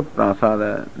Indrajalika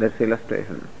prasada, that's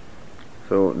illustration.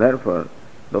 So therefore,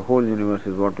 the whole universe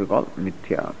is what we call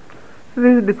mithya. So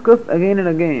this is discussed again and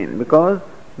again, because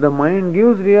the mind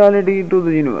gives reality to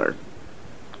the universe.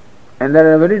 And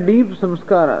there are very deep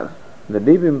samskaras. The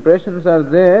deep impressions are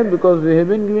there because we have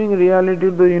been giving reality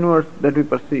to the universe that we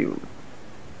perceive.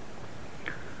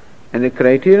 And the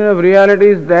criterion of reality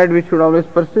is that which should always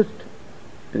persist.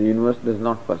 The universe does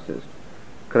not persist.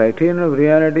 Criterion of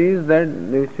reality is that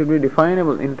it should be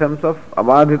definable in terms of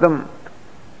abadhitam.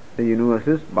 The universe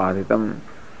is badhitam.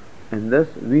 And thus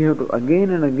we have to again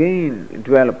and again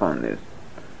dwell upon this,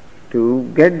 to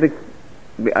get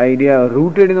the idea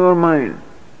rooted in our mind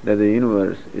that the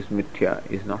universe is mithya,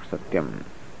 is not satyam.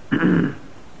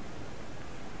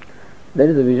 That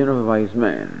is the vision of a wise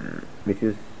man, which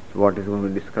is what is going to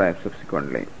be described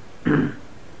subsequently.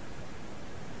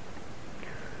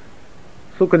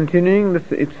 So continuing,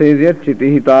 it says here,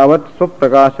 chiti hitavat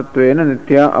swaprakashatvena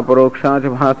nitya aparoksha cha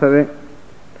bhasade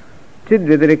chid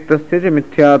vyatiriktasya cha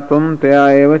mithyatvam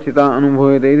taya eva chita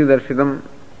anubhoyate iti darshitam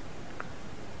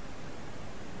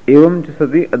evam cha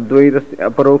sati advaitasya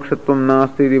aparokshatvam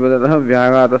nasti iti vadatah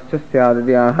vyagatasya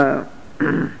syadidyaha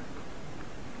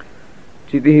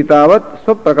chiti hitavat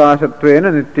swaprakashatvena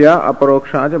nitya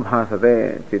aparoksha cha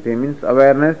bhasade. Chiti means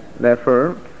awareness,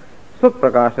 therefore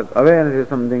Swaprakashat, awareness is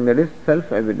something that is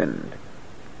self-evident.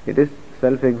 It is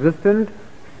self-existent,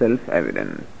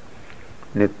 self-evident.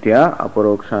 Nitya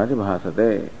aparoksha cha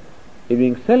bhasate. It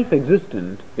being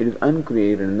self-existent, it is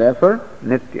uncreated and therefore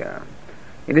nitya.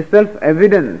 It is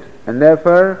self-evident and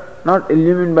therefore not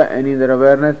illumined by any other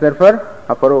awareness, therefore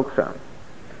aparoksha.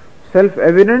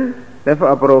 Self-evident,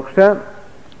 therefore aparoksha,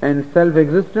 and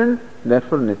self-existent,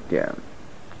 therefore Nitya.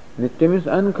 Nitya means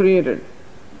uncreated.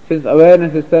 Since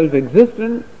awareness is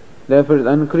self-existent, therefore it is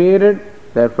uncreated,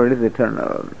 therefore it is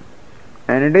eternal.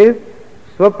 And it is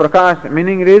Swaprakasha,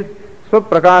 meaning it is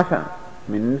Swaprakasha,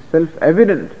 meaning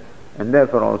self-evident, and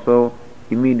therefore also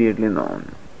immediately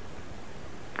known.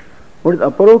 What is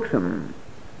Aparoksham?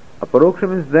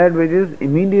 Aparoksham is that which is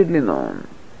immediately known.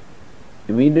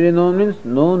 Immediately known means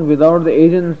known without the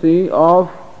agency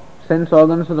of sense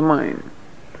organs of the mind.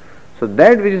 So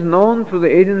that which is known through the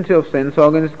agency of sense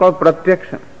organs is called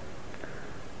Pratyaksha.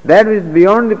 That which is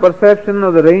beyond the perception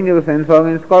of the range of the sense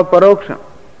organs is called Paroksha.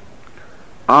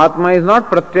 Atma is not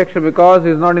Pratyaksha because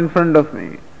he is not in front of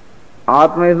me.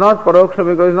 Atma is not Paroksha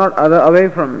because he is not away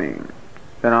from me.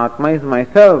 Then Atma is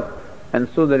myself, and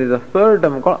so there is a third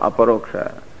term called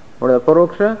Aparoksha. What is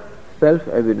Aparoksha?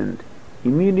 Self-evident,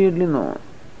 immediately known.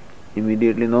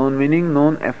 Immediately known meaning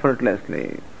known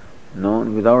effortlessly,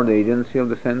 known without the agency of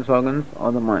the sense organs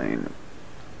or the mind.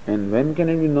 And when can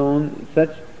it be known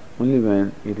such? Only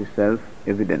when it is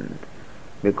self-evident.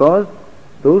 Because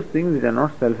those things which are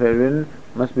not self-evident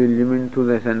must be illumined through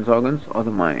the sense organs or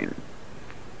the mind.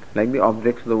 Like the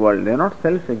objects of the world, they are not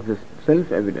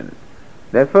self-evident.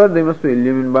 Therefore, they must be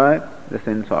illumined by the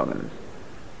sense organs.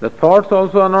 The thoughts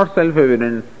also are not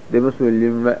self-evident, they must be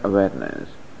illumined by awareness.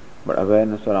 But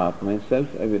awareness or Atma is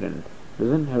self-evident,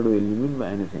 doesn't have to be illumined by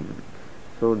anything.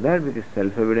 So that which is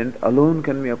self-evident alone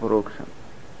can be Aparoksha.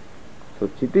 So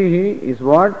Chitihi is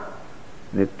what?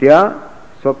 Nitya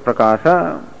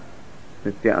Swaprakasha.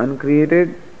 Nitya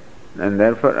uncreated, and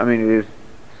therefore, it is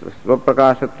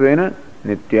Swaprakashatvena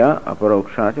Nitya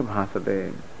Aparoksha cha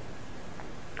bhasate.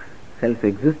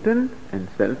 Self-existent and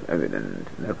self-evident.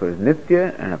 Therefore is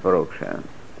Nitya and Aparoksha.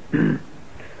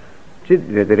 Chit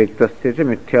Vyatiriktasya cha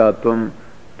mithyatvam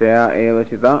taya eva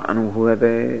chita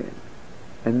anubhuyate.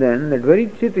 And then that very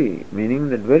Chiti, meaning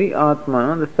that very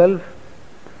Atma, the self,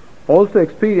 also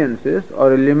experiences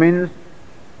or illumines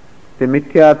the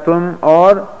mithyatvam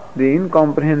or the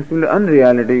incomprehensible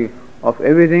unreality of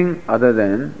everything other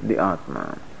than the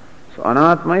Atma. So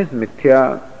Anatma is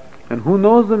Mithya. And who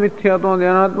knows the Mithyatma of the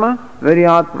Anatma? Very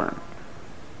Atma.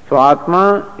 So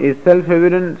Atma is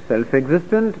self-evident,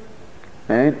 self-existent,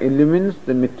 and illumines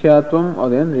the Mithyatvam or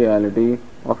the unreality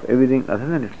of everything other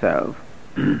than itself.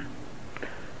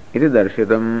 It is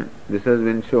darshitam. This has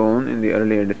been shown in the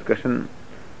earlier discussion.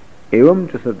 Evam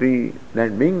chasati,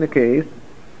 that being the case,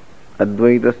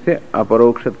 Advaitasya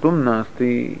aparokshatvam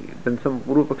nasti. Then some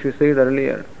Purva Pakshi said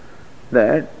earlier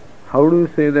that how do you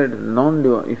say that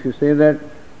non-dual? If you say that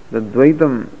the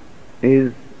Dvaitam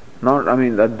is not, the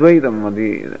Advaitam or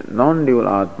the non-dual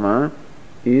Atma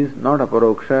is not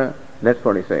Aparoksha, that's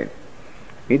what he said.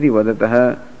 Iti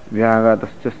vadataha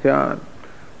vyagatascha syat.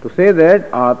 To say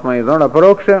that Atma is not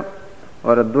Aparoksha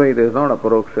or Advaita is not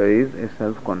Aparoksha is a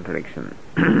self-contradiction.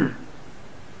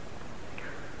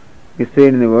 He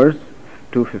said in the verse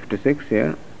 256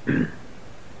 here,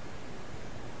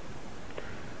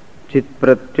 Chit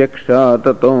pratyaksha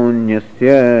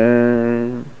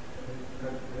tatonyasya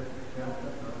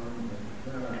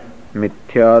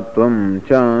mithyatvam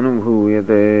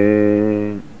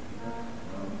chanubhuyate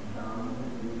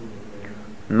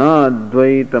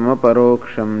nadvaitam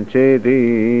aparoksham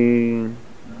cheti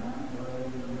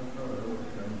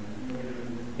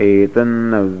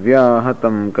etanna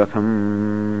vyahatam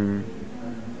katham.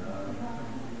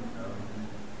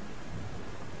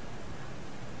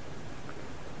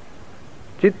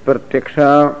 Chit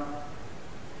pratyaksha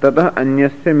tatah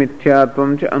anyasya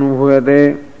mithyatvam cha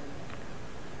anubhuyate.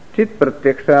 Chit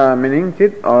pratyaksha meaning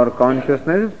chit or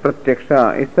consciousness,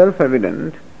 pratyaksha is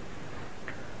self-evident.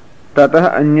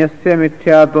 Tatah anyasya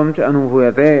mithyatvam cha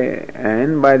anubhuyate.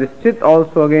 And by this chit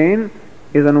also again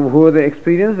is anubhuyate,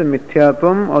 experience the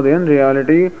mithyatvam or the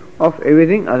unreality of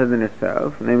everything other than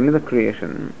itself, namely the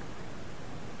creation.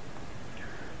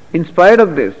 In spite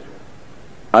of this,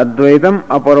 Advaitam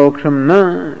aparoksham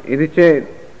na iti chet.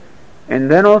 And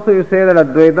then also you say that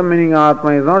Advaitam meaning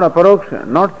Atma is not aparoksha,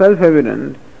 not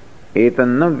self-evident.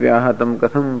 Etanna vyahatam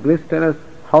katham. Please tell us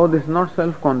how this is not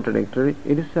self-contradictory.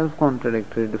 It is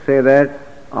self-contradictory to say that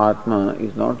Atma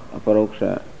is not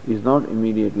aparoksha, is not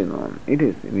immediately known. It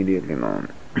is immediately known.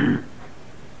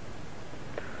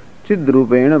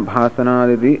 Chidrupena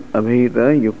bhasanaditi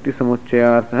abhita yukti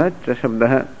samuchayartha cha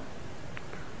shabdah.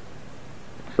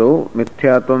 So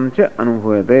mithyatvam cha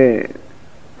anubhuyate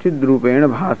chidrupena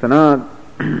bhasanat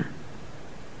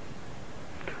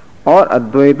or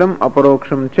advaitam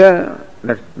aparoksham cha,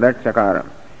 that's chakara.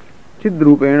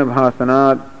 Chidrupena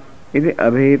bhasanat iti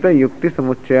abhita yukti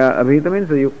samuchaya. Abhita means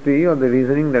the yukti or the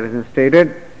reasoning that is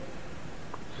stated.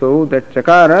 So that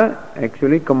Chakara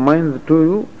actually combines the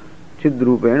two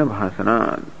Chidrupena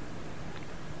Bhasanat.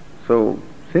 So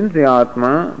since the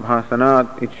Atma,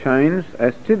 Bhasanat, it shines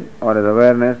as Chid or as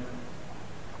awareness,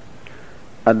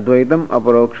 Advaitam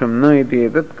aparoksham na iti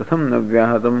etat katham na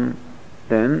vyahatam.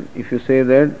 Then if you say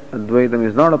that Advaitam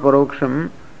is not aparoksham,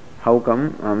 how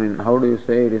come? How do you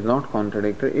say it is not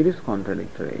contradictory? It is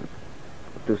contradictory.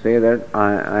 To say that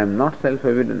I am not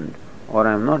self-evident, or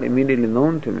I am not immediately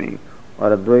known to me, or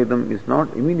Advaitam is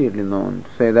not immediately known, to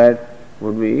say that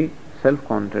would be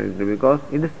self-contradictory because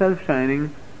it is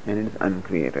self-shining and it is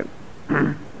uncreated.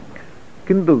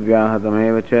 Kintu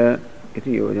vyahatameva cha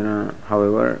iti yojana.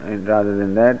 However, and rather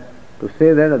than that, to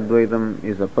say that Advaitam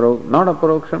is not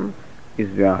aparoksham is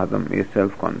vyahatam, is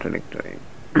self-contradictory.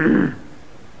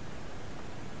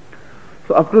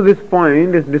 So up to this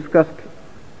point is discussed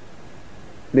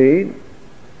the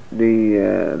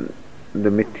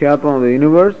mithyatvam of the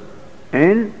universe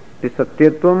and the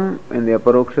satyatvam and the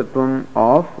aparokshatvam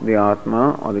of the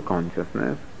Atma or the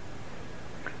consciousness.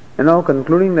 And now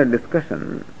concluding that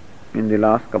discussion, in the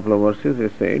last couple of verses we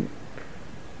said,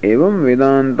 Evam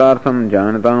Vedantartham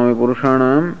Janatam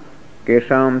Purushanam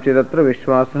Kesham Chidatra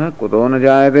Vishwasah Kuto na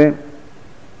Jayate.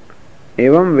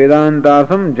 Evam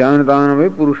Vedantartham Janatam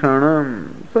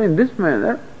Purushanam. So in this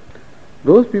manner,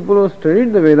 those people who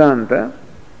studied the Vedanta,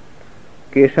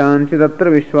 Kesham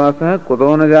Chidatra Vishwasah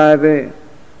Kuto na Jayate.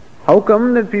 How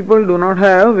come that people do not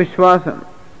have Vishwasam?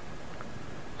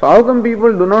 So how come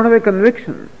people do not have a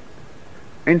conviction?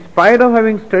 In spite of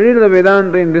having studied the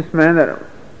Vedanta in this manner,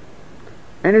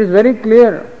 and it is very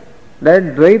clear that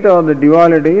Dvaita or the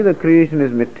duality, the creation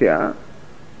is mithya,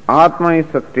 Atma is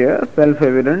Satya,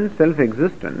 self-evident,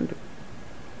 self-existent,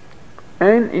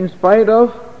 and in spite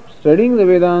of studying the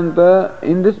Vedanta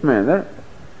in this manner,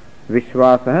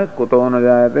 Vishwasah kuto na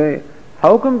jayate.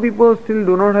 How come people still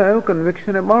do not have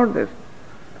conviction about this?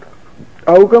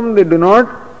 How come they do not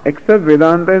accept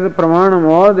Vedanta as a pramanam,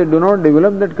 or they do not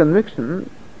develop that conviction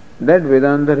that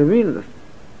Vedanta reveals?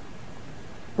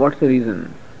 What's the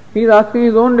reason? He is asking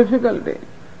his own difficulty.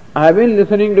 I have been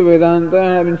listening to Vedanta,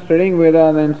 I have been studying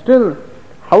Vedanta, and still,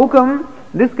 how come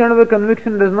this kind of a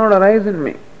conviction does not arise in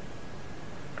me?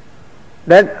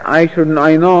 That I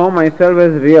know myself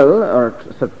as real or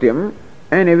satyam,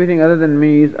 and everything other than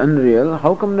me is unreal.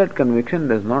 How come that conviction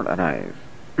does not arise?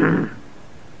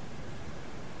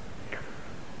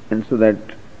 And so that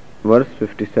verse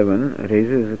 57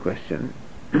 raises a question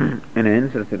and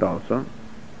answers it also.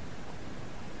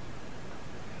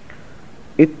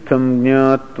 Ittham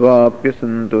jñātvāpya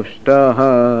santuṣṭāः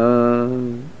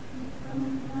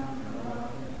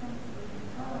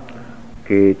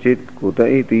kechit kuta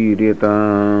iti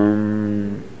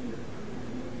ryatāṃ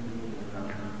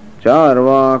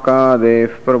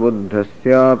Chārvākādev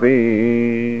prabuddhasyapi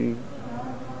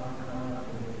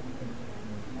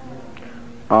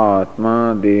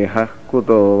Atma dehah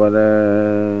kuto vada.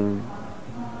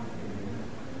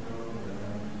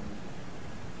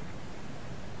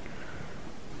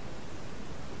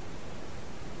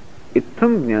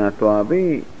 Ittham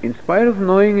jñātvāpi, in spite of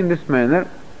knowing in this manner,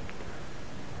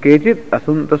 kechit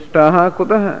asantuṣṭāः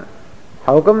kutah.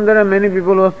 How come there are many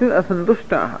people who are still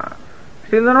asantuṣṭāः?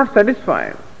 Still they are not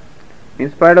satisfied.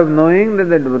 In spite of knowing that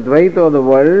the Dvaita of the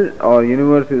world or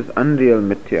universe is unreal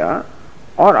mithya,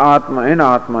 or Atma and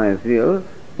Atma is real,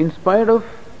 in spite of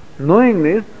knowing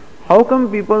this, how come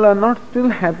people are not still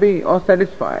happy or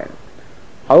satisfied?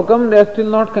 How come they are still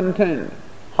not content?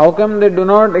 How come they do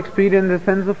not experience a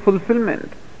sense of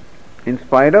fulfillment in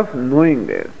spite of knowing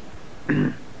this?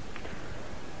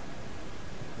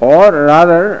 Or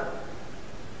rather,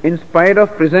 in spite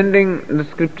of presenting the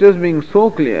scriptures being so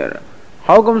clear,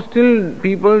 how come still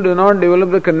people do not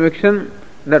develop the conviction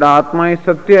that Atma is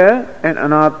Satya and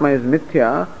Anatma is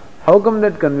Mithya? How come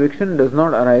that conviction does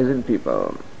not arise in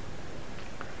people?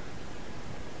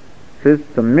 Says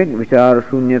Samyak Vichar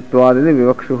Shunyatvad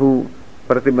Vivakshuhu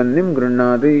Pratibandhim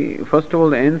Grannadi. First of all,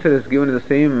 the answer is given in the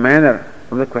same manner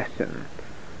of the question.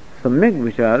 Samyak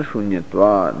Vichar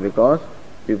Shunyatvad, because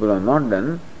people have not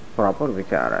done proper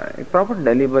vichara. A proper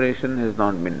deliberation has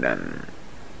not been done.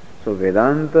 So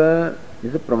Vedanta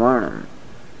is a pramanam.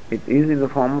 It is in the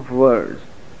form of words.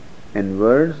 And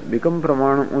words become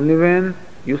pramanam only when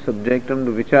you subject them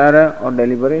to vichara or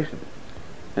deliberation.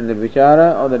 And the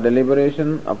vichara or the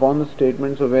deliberation upon the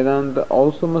statements of Vedanta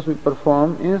also must be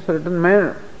performed in a certain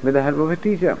manner with the help of a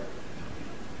teacher.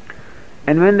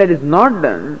 And when that is not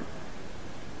done,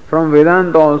 from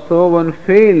Vedanta also one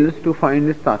fails to find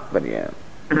this tatparya.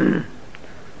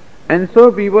 And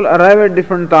so people arrive at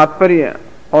different tatparya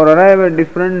or arrive at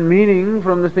different meaning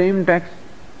from the same text.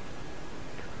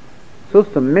 So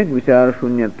samyak vichara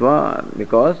shunyatva,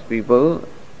 because people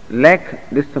lack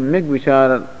this samyak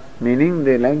vichara, meaning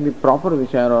they lack the proper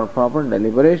vichara or proper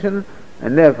deliberation,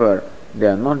 and therefore they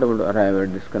are not able to arrive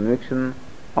at this conviction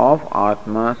of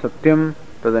Atma Satyam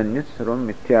Tadanyat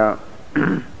Sarvam Mithya.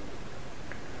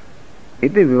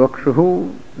 Iti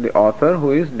Vivakshuhu, the author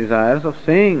who is desirous of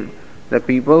saying the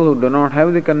people who do not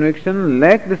have the conviction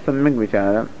lack the samyak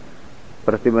vichara.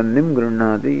 Pratibandhim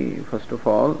Grunati. First of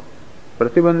all,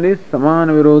 Pratibandhi is Saman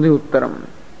Virodhi Uttaram.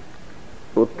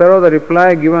 Uttara of the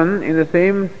reply given in the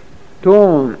same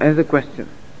tone as the question.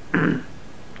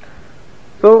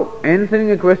 So,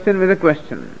 answering a question with a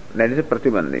question, that is a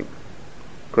Pratibandhi.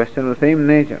 Question of the same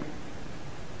nature.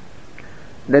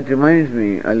 That reminds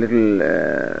me a little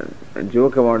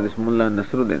joke about this Mullah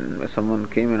Nasruddin, where someone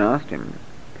came and asked him,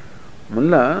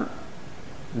 Mullah,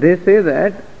 they say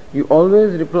that you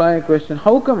always reply a question.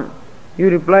 How come you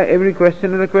reply every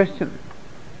question with a question?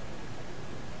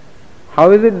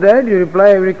 How is it that you reply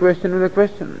every question with a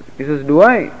question? He says, do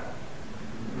I?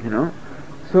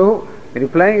 So,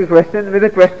 replying a question with a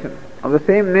question of the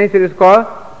same nature is called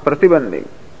Pratibandhi.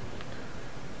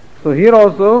 So here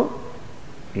also,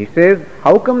 he says,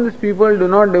 how come these people do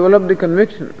not develop the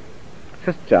conviction? He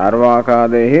says, Charvaka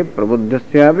dehe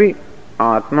prabuddhasyavi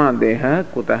atma deha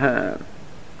kutaha.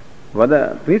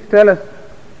 Vada, please tell us,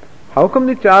 how come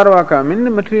the Charvaka, mean the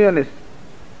materialists?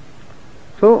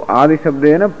 So, Adi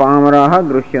Shabdena Pamaraha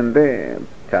Gruhyante.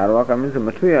 Charvaka means the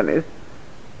materialists.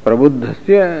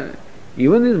 Prabuddhasya.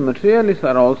 Even these materialists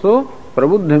are also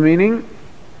Prabuddha, meaning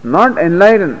not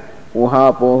enlightened.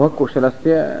 Uha apoha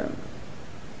kushalasya.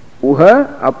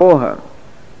 Uha apoha.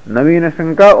 Navina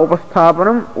shanka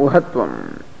upasthapanam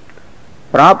uhatvam.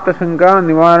 Prapta shanka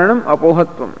nivaranam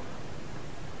apohatvam.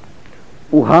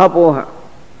 Uha apoha.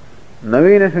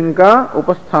 Navina shanka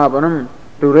upasthapanam.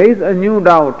 To raise a new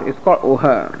doubt is called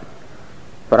uha.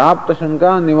 Prapta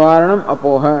shanka nivaranam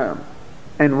apoha.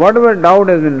 And whatever doubt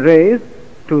has been raised,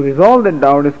 to resolve that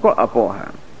doubt is called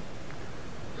apoha.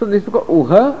 So this is called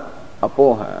uha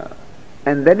apoha.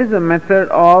 And that is a method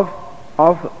of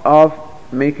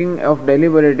making, of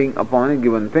deliberating upon a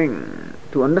given thing.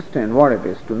 To understand what it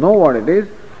is, to know what it is,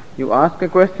 you ask a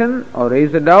question or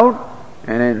raise a doubt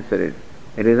and answer it.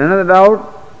 It is another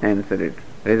doubt, answer it.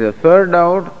 There is a third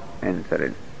doubt, answer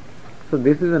it. So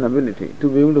this is an ability. To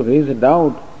be able to raise a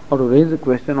doubt or to raise a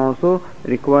question also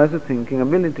requires a thinking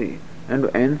ability. And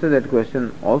to answer that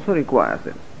question also requires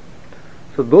it.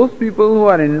 So those people who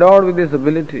are endowed with this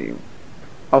ability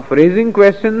of raising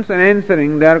questions and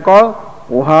answering, they are called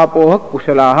uhapoha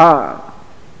kushalaha.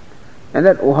 And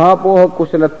that uhapoha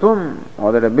kushalatvam,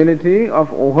 or that ability of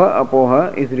uha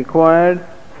apoha, is required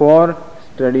for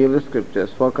study of the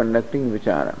scriptures, for conducting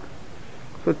vichara.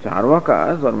 So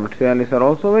Charvakas or materialists are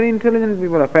also very intelligent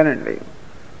people apparently.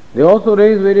 They also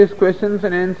raise various questions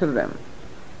and answer them.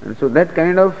 And so that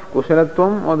kind of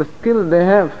kushalatvam or the skill they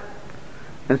have.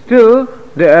 And still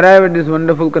they arrive at this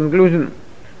wonderful conclusion.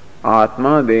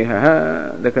 Atma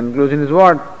deha. The conclusion is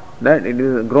what? That it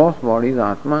is a gross body is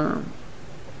Atma.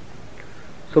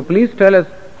 So please tell us,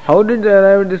 how did they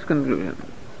arrive at this conclusion?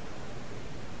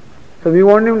 So we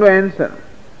want him to answer.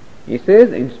 He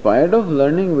says, in spite of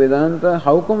learning Vedanta,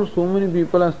 how come so many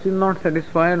people are still not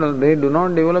satisfied or they do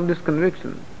not develop this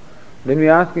conviction? Then we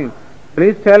ask him,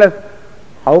 please tell us,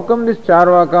 how come this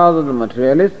Charvakas or the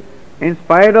materialists, in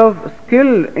spite of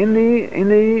skill in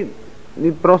the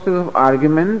process of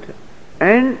argument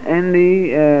and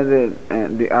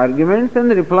the arguments and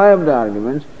the reply of the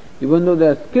arguments, even though they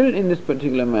are skilled in this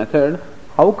particular method,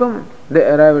 how come they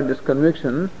arrive at this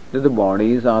conviction that the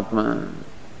body is Atma?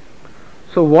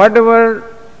 So whatever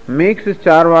makes these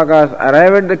Charvakas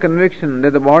arrive at the conviction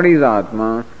that the body is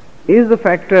Atma is the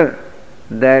factor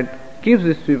that keeps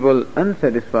these people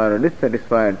unsatisfied or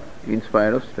dissatisfied in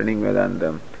spite of studying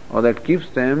Vedanta, or that keeps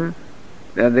them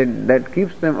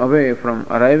away from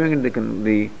arriving at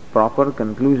the proper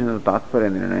conclusion of Tathparya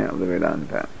Nirnaya of the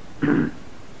Vedanta.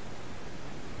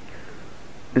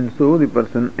 And so the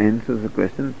person answers the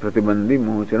question, Pratibandhi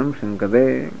Mocharam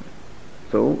Shankade.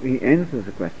 So he answers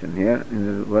the question here in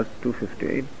the verse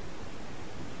 258.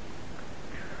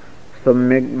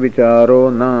 Samyak vicharo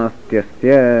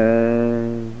nastyasya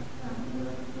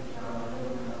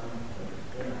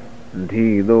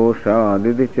dhi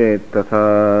doshadidi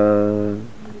chettatha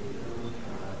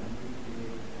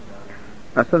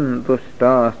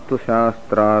asantushtastu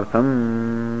shastrartham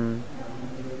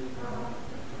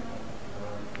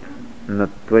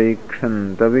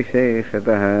natvaikshanta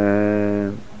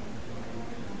visheshatah.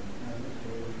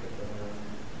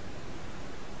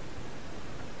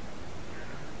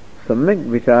 Samyak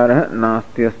vichara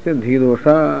nastyasya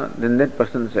dhidosha. Then that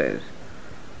person says,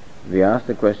 We ask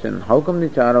the question, how come the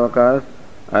Charvakas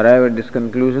arrive at this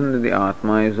conclusion that the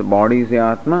Atma is, the body is the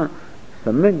Atma?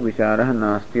 Samyak vicharaha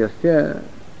nasti asya.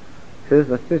 Says,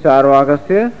 asya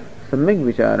Charvakasya samyak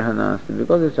vicharaha nasti.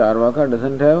 Because the Charvaka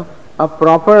doesn't have a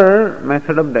proper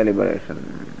method of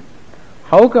deliberation.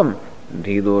 How come?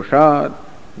 Dhidoshat.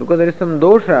 Because there is some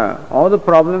dosha. All the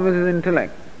problem with his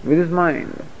intellect, with his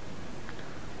mind.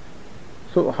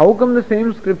 So how come the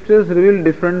same scriptures reveal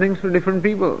different things to different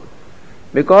people?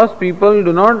 Because people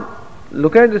do not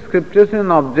look at the scriptures in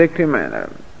an objective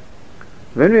manner.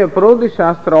 When we approach the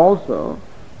Shastra also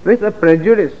with a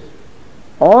prejudice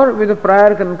or with a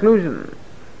prior conclusion,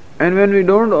 and when we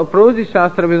don't approach the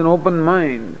Shastra with an open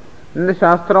mind, then the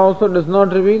Shastra also does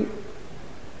not reveal.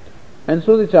 And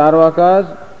so the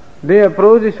Charvakas, they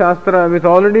approach the Shastra with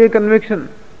already a conviction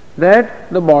that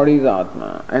the body is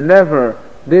Atma, and therefore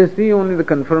they see only the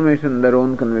confirmation, their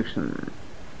own conviction.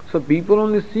 So people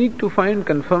only seek to find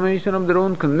confirmation of their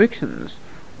own convictions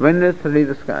when they study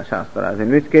the Shastras, in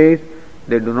which case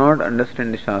they do not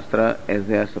understand the Shastra as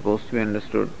they are supposed to be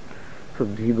understood. So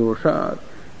dhidoshat,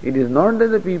 it is not that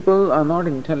the people are not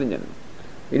intelligent,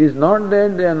 it is not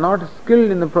that they are not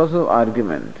skilled in the process of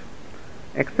argument,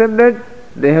 except that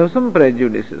they have some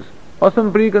prejudices or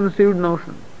some preconceived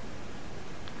notion,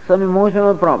 some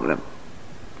emotional problem.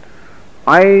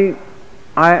 I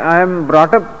am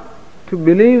brought up to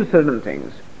believe certain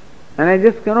things, and I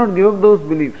just cannot give up those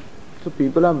beliefs. So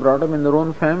people are brought up in their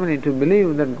own family to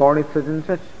believe that God is such and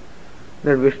such,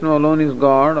 that Vishnu alone is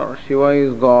God, or Shiva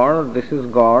is God, or this is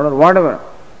God, or whatever.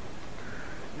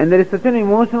 And there is such an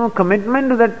emotional commitment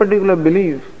to that particular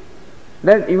belief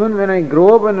that even when I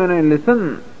grow up and when I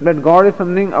listen that God is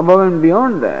something above and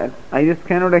beyond that, I just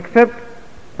cannot accept,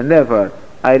 and therefore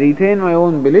I retain my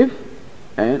own belief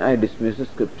and I dismiss the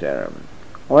scripture.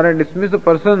 Or I dismiss a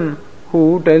person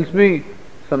who tells me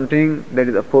something that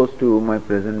is opposed to my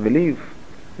present belief.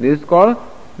 This is called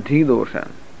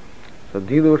dhidosha. So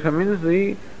dhidosha means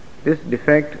this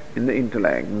defect in the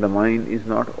intellect, the mind is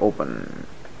not open.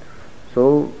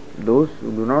 So those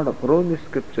who do not approach the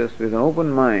scriptures with an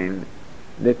open mind,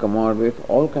 they come out with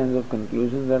all kinds of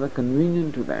conclusions that are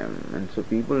convenient to them. And so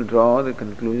people draw the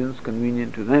conclusions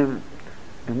convenient to them.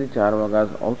 And the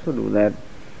Charvakas also do that.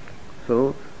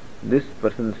 So this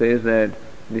person says that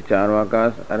the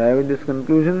Charvakas arrive at this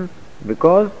conclusion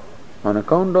because on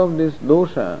account of this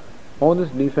dosha or this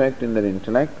defect in their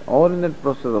intellect or in that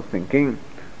process of thinking,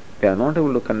 they are not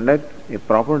able to conduct a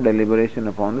proper deliberation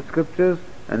upon the scriptures,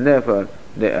 and therefore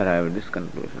they arrive at this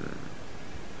conclusion.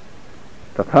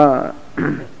 Tatha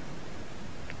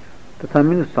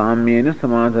means samyena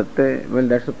samadhatte. Well,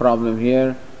 that's the problem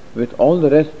here with all the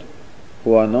rest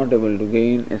who are not able to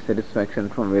gain a satisfaction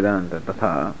from Vedanta.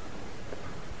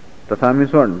 Tatha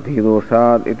means what?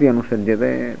 Dhidoshat iti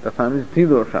anushajyate. Tatha means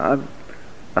dhidoshat.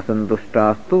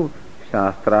 Asantushtastu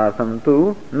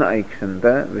shastrarthamtu na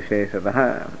aikshanta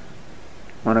visheshatah.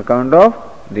 On account of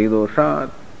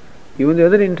dhidoshat, even the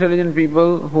other intelligent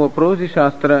people who approach the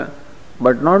Shastra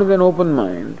but not with an open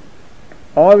mind,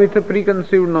 or with a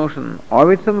preconceived notion, or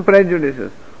with some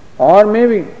prejudices, or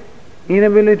maybe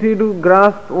inability to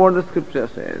grasp what the scripture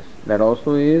says, that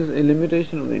also is a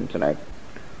limitation of the intellect.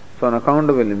 So on account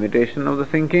of a limitation of the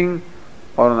thinking,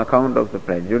 or on account of the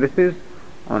prejudices,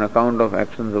 on account of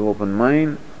actions of open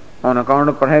mind, on account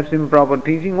of perhaps improper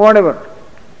teaching, whatever,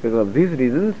 because of these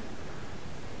reasons,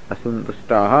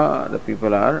 asantushtaha, the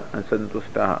people are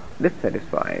asantushtaha,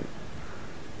 dissatisfied.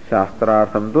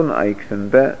 Shastrartham tu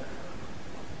aikshanta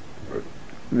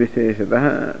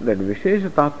visheshatah, that vishesha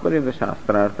tatparya of the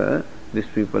Shastrartha, these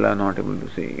people are not able to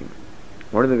see.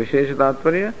 What is the vishesha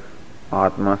tatparya?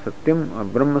 Atma satyam or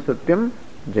Brahma satyam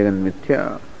jagan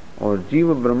mithya, or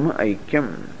jiva Brahma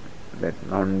aikyam, that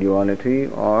non-duality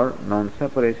or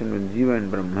non-separation with jiva and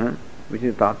Brahma, which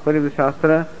is tatparya of the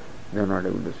Shastra, they are not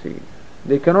able to see.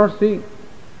 They cannot see.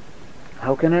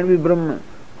 How can I be Brahma?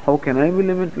 How can I be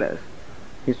limitless?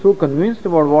 He is so convinced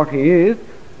about what he is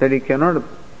that he cannot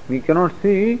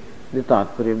see the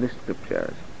tatparya of the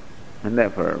scriptures. And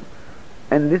therefore,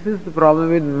 and this is the problem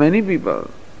with many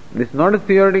people. This is not a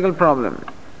theoretical problem.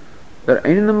 There are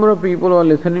any number of people who are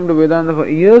listening to Vedanta for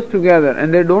years together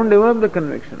and they don't develop the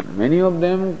conviction. Many of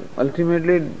them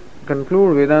ultimately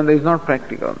conclude Vedanta is not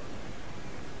practical,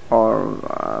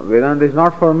 or Vedanta is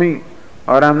not for me,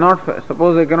 or I am not,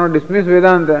 suppose they cannot dismiss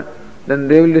Vedanta, then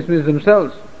they will dismiss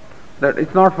themselves, that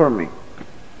it's not for me,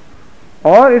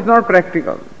 or it's not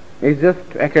practical, it's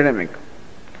just academic.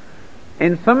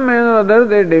 In some manner or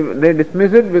other they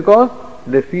dismiss it because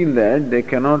they feel that they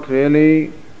cannot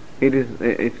really,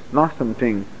 it's not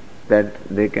something that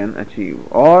they can achieve,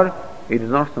 or it is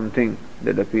not something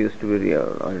that appears to be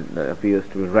real or that appears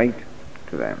to be right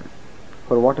to them.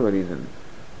 For whatever reason,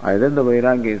 either the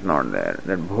vairagya is not there,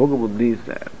 that bhoga buddhi is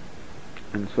there,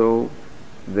 and so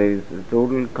there is a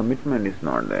total commitment is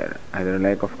not there. Either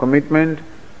lack of commitment,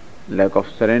 lack of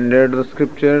surrender to the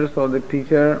scriptures or the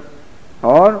teacher,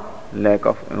 or lack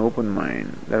of an open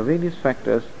mind. There are various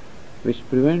factors which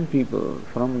prevent people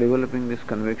from developing this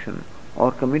conviction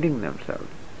or committing themselves.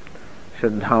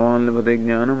 Shraddhavan labhate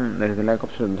jnanam, there is a lack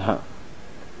of shraddha.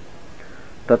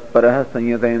 Tatparah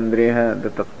sanyata indriya, the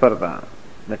tatparta,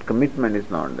 that commitment is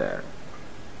not there.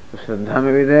 So shraddha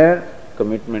may be there,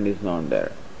 commitment is not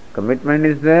there. Commitment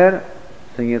is there,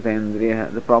 sanyata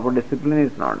indriya, the proper discipline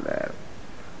is not there.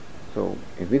 So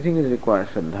everything is required.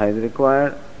 Shraddha is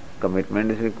required,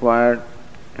 commitment is required,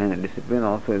 and discipline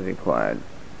also is required.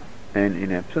 And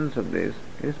in absence of this,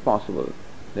 it is possible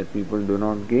that people do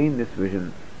not gain this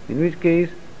vision, in which case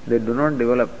they do not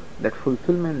develop that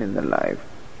fulfillment in their life.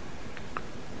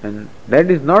 And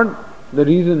that is not the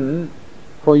reason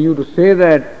for you to say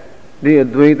that the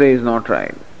Advaita is not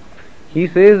right. He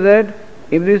says that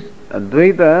if this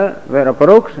Advaita were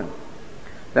aparoksha,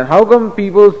 then how come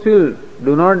people still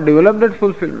do not develop that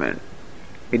fulfillment?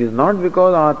 It is not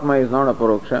because Atma is not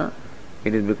aparoksha,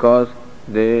 it is because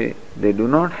they do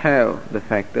not have the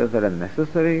factors that are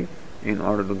necessary in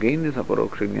order to gain this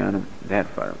aparoksha jnanam,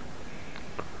 therefore.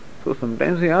 So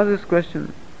sometimes we ask this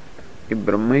question, if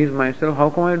Brahma is myself, how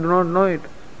come I do not know it?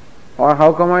 Or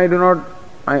how come I do not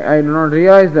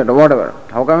realize that, or whatever?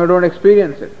 How come I don't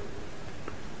experience it?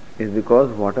 It's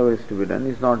because whatever is to be done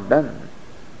is not done.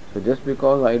 So just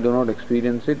because I do not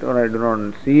experience it or I do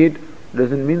not see it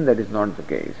doesn't mean that is not the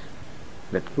case.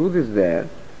 The truth is there,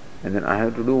 and then I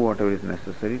have to do whatever is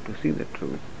necessary to see the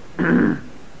truth.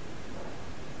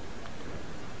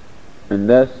 And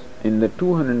thus, in the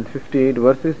 258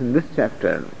 verses in this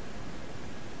chapter,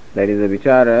 there is a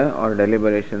vichara or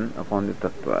deliberation upon the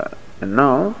tattva. And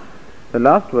now, the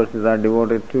last verses are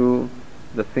devoted to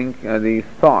the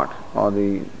thought or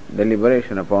the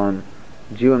deliberation upon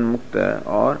Jivan Mukta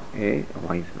or a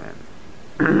wise man.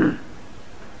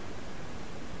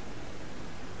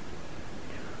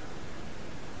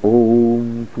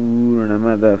 Om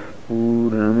Purnamadah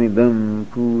Purnamidam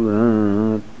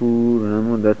Purnat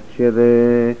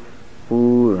Purnamudachyate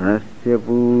Purnasya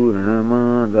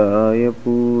Purnamadaya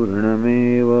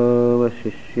Purnameva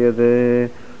Vashishyate.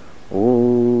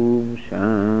 Om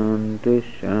Shanti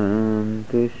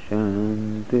Shanti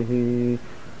Shanti.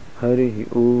 Hari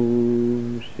Om.